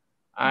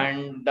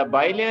and the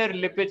bilayer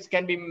lipids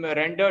can be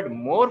rendered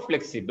more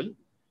flexible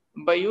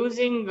by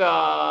using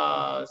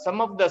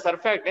some of the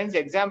surfactants.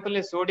 Example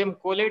is sodium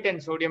cholate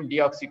and sodium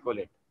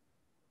deoxycholate.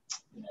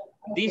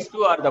 These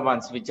two are the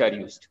ones which are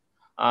used.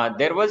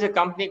 There was a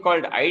company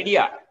called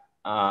IDEA,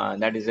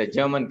 that is a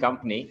German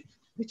company,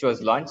 which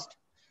was launched,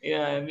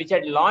 which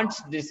had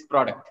launched this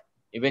product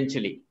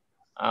eventually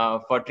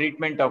for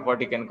treatment of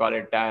what you can call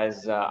it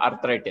as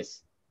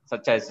arthritis,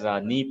 such as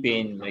knee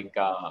pain, like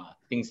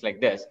things like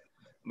this.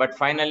 But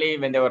finally,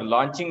 when they were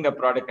launching the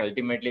product,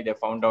 ultimately they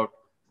found out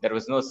there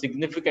was no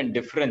significant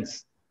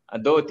difference.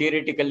 Though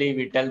theoretically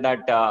we tell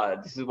that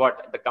this is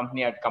what the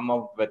company had come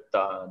out with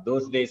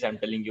those days. I'm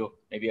telling you,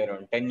 maybe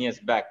around 10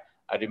 years back,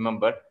 I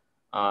remember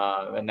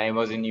when I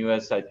was in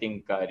US, I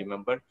think I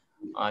remember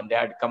they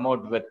had come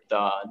out with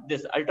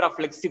this ultra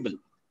flexible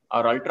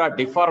or ultra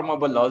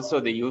deformable. Also,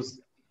 they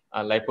use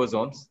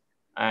liposomes,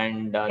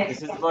 and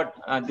this is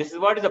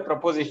what is the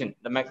proposition.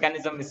 The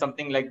mechanism is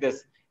something like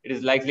this. It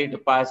is likely to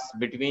pass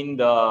between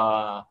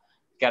the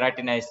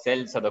keratinized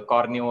cells or the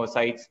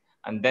corneocytes,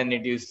 and then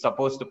it is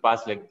supposed to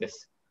pass like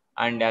this.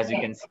 And as you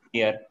can see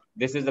here,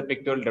 this is the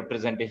pictorial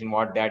representation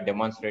what they had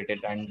demonstrated,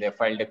 and they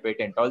filed a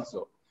patent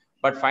also.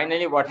 But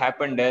finally, what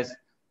happened is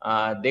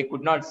they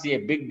could not see a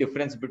big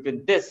difference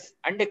between this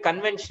and a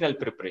conventional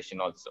preparation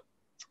also.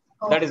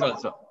 That is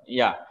also,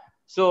 yeah.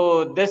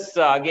 So this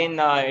again,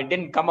 it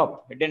didn't come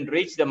up. It didn't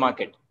reach the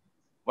market,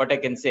 what I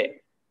can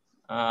say.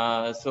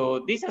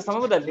 So these are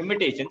some of the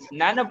limitations.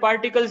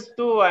 Nanoparticles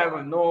too, I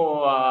have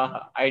no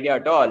idea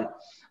at all.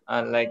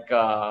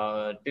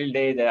 Till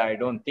day, I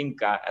don't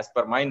think, as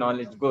per my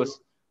knowledge goes,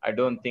 I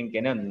don't think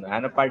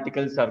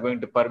nanoparticles are going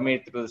to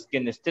permeate through the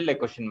skin. Is still a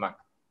question mark.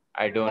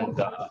 I don't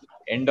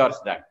endorse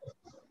that.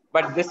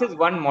 But this is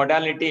one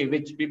modality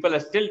which people are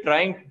still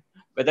trying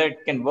whether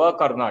it can work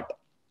or not.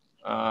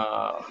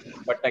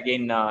 But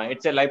again,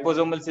 it's a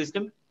liposomal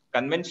system,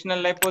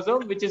 conventional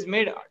liposome, which is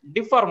made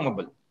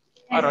deformable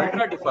or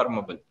ultra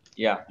deformable.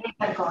 Yeah.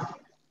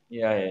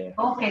 Yeah.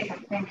 Okay, sir.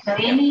 Thanks, sir.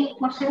 Any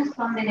questions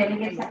from the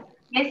delegates?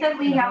 Yes, sir.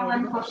 We have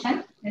one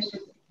question.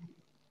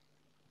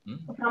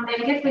 From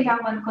delegates, we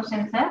have one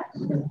question, sir.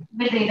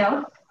 We'll read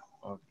out.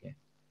 Okay.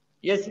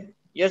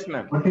 Yes,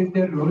 ma'am. What is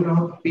the role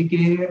of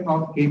PKA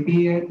of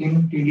APA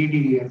in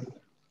TDDS?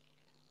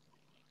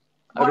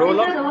 What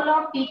is the role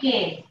of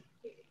PKA?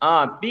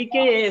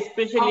 PKA,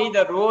 especially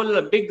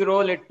the big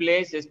role it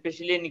plays,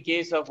 especially in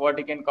case of what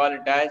you can call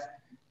it as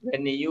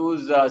when you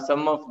use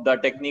some of the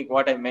technique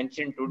what I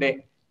mentioned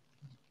today,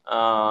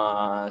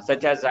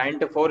 such as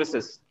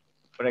antiphoresis,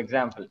 for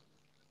example.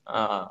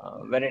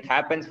 When it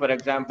happens, for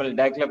example,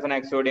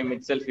 diclofenac sodium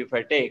itself, if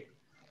I take,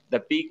 the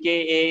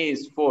pKa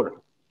is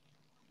 4.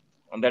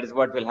 And that is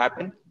what will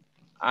happen.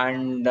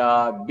 And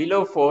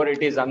below 4,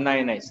 it is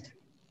unionized.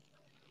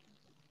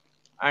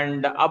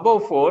 And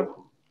above 4,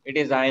 it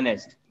is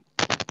ionized.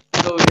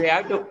 So we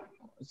have to.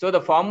 So the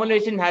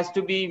formulation has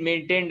to be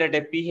maintained at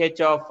a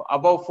pH of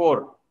above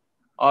 4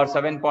 or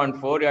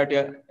 7.4. You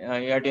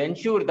have to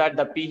ensure that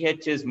the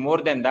pH is more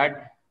than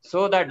that,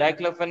 so that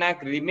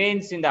diclofenac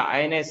remains in the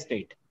ionized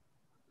state.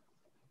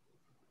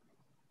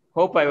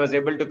 Hope I was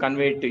able to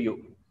convey it to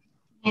you.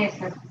 Yes,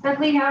 sir. Sir,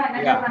 we have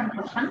another one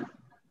question.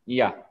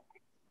 Yeah.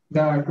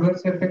 The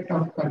adverse effect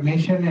of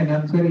carnation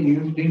enhancer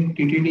used in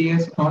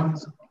TTDS on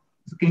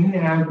skin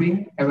have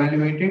been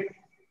evaluated.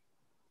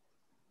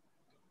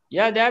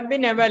 Yeah, they have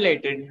been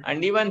evaluated,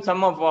 and even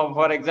some of,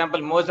 for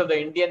example, most of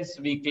the Indians,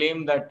 we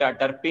claim that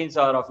terpenes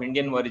are of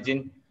Indian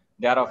origin.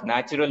 They are of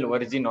natural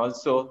origin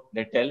also,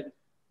 they tell,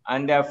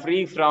 and they are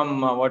free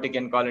from what you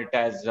can call it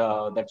as,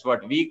 that's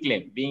what we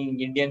claim. Being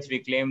Indians, we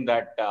claim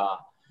that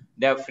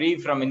they are free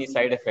from any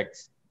side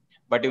effects.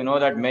 But you know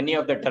that many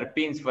of the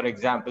terpenes, for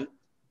example,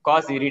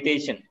 cause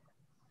irritation,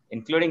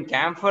 including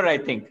camphor, I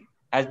think,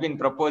 has been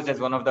proposed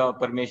as one of the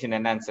permeation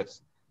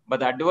enhancers.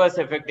 But the adverse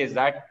effect is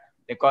that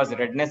they cause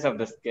redness of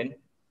the skin.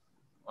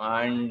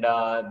 And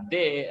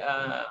they,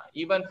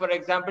 even for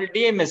example,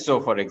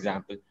 DMSO, for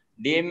example,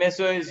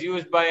 DMSO is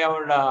used by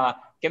our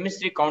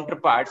chemistry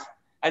counterparts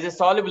as a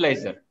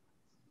solubilizer.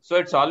 So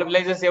it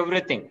solubilizes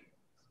everything.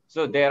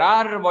 So there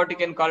are what you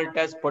can call it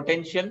as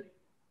potential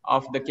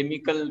of the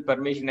chemical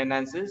permeation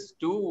enhancers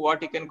to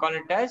what you can call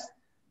it as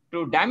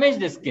to damage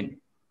the skin.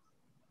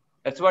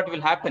 That's what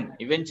will happen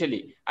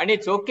eventually. And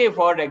it's okay,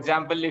 for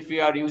example, if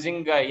you are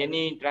using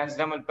any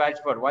transdermal patch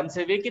for once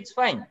a week, it's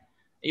fine,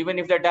 even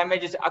if the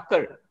damages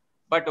occur.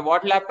 But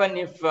what will happen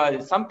if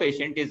some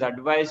patient is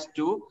advised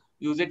to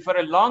use it for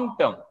a long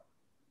term?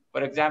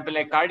 For example,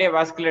 a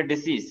cardiovascular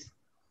disease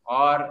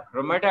or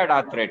rheumatoid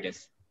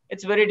arthritis.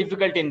 It's very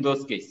difficult in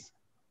those cases.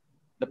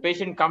 The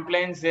patient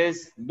complaints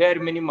is bare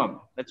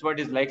minimum. That's what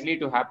is likely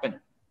to happen.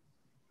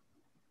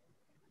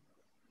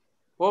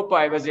 Hope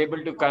I was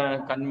able to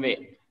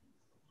convey.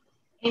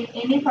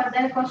 Any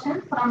further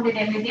questions from the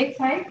delegate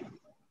side?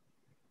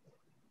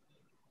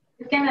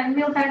 You can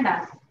unmute and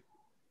ask.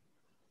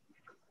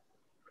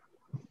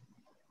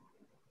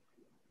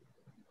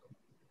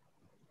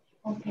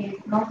 Okay,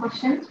 no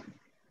questions.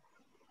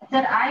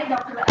 Sir, I,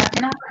 Dr.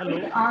 Archana,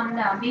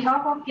 on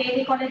behalf of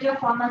KD College of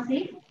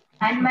Pharmacy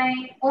and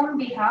my own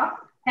behalf,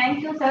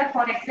 thank you, sir,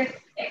 for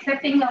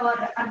accepting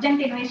our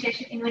urgent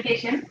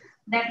invitation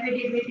that we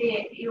did with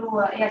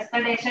you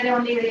yesterday. Yesterday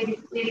only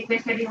we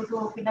requested you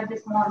to fill up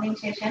this morning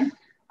session,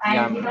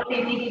 and without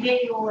any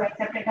delay, you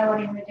accepted our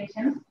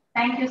invitation.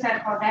 Thank you,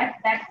 sir, for that.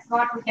 That's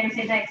what we can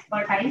say the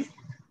expertise.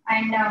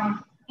 And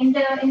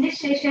in this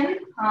session,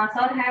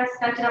 sir has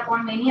touched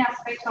upon many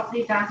aspects of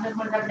the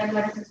transdermal drug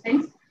delivery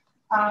systems,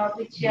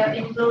 which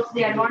includes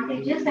the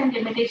advantages and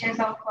limitations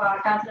of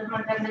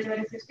transdermal drug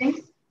delivery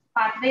systems,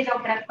 pathways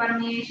of drug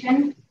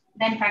permeation,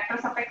 then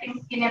factors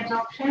affecting skin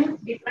absorption,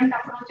 different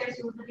approaches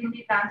used in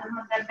the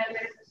transdermal drug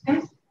delivery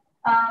systems,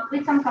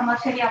 with some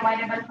commercially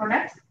available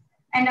products,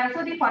 and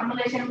also the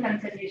formulation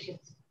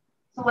considerations.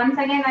 So once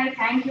again, I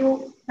thank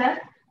you, sir,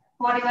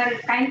 for your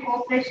kind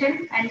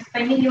cooperation and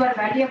spending your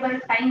valuable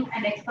time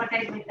and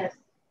expertise with us.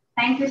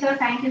 Thank you, sir.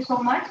 Thank you so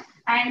much.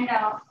 And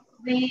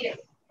we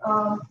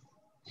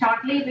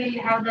shortly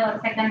we'll have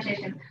the second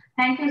session.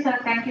 Thank you, sir.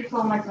 Thank you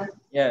so much, sir.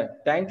 Yeah,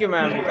 thank you,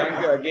 ma'am.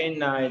 Thank you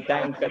again. I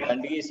thank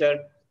Tandigi,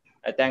 sir.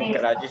 I thank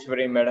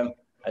Rajeshwari, madam.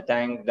 I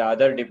thank the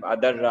other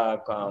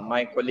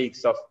my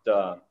colleagues of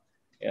the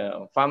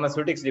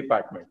pharmaceutics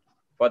department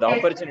for the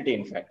opportunity,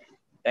 in fact.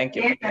 Thank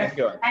you. Yes, thank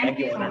you. Thank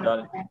you, one and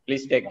all.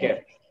 Please take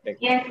care.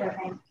 Yes, sir.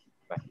 Thank you.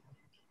 Bye.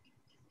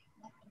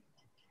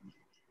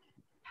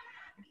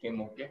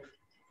 Okay.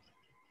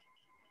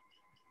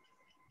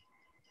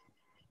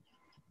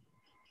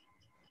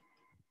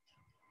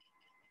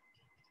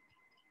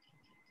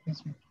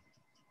 Yes, ma'am.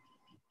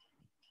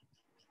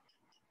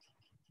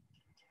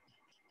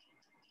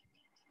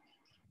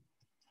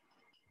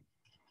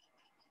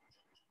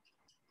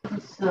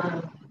 This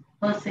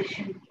first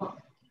session for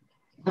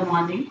the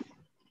morning.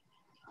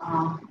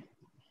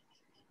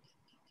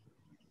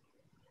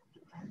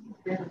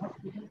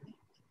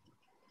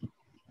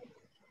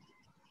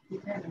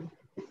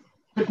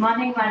 Good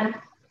morning, madam.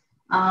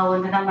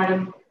 Vandana,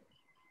 madam.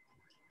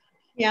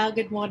 Yeah,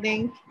 good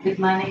morning. Good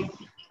morning.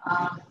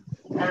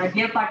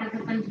 Dear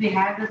participants, we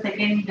have the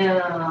second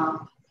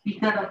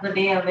speaker of the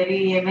day, a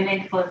very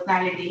eminent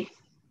personality.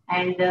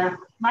 And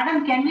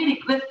madam, can we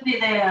request you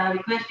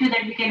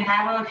that we can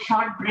have a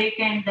short break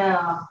and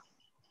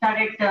start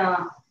it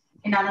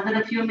in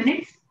another few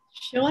minutes?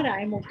 Sure,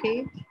 I'm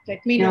okay.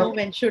 Let me know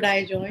when should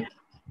I join.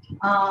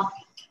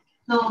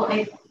 So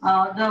if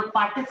the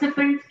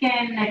participants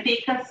can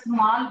take a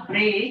small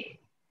break,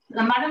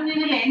 madam, we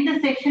will end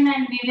the session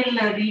and we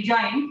will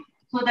rejoin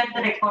so that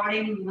the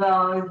recording,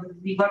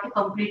 we got to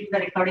complete the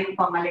recording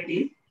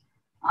formalities.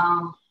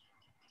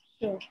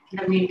 Sure. In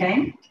the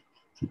meantime.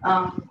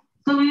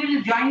 So we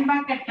will join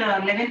back at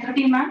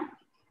 11:30, ma'am.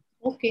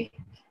 Okay.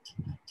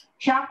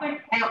 Sharp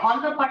at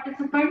all the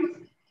participants,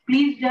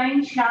 please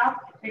join sharp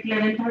at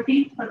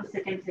 11:30 for the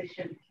second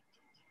session.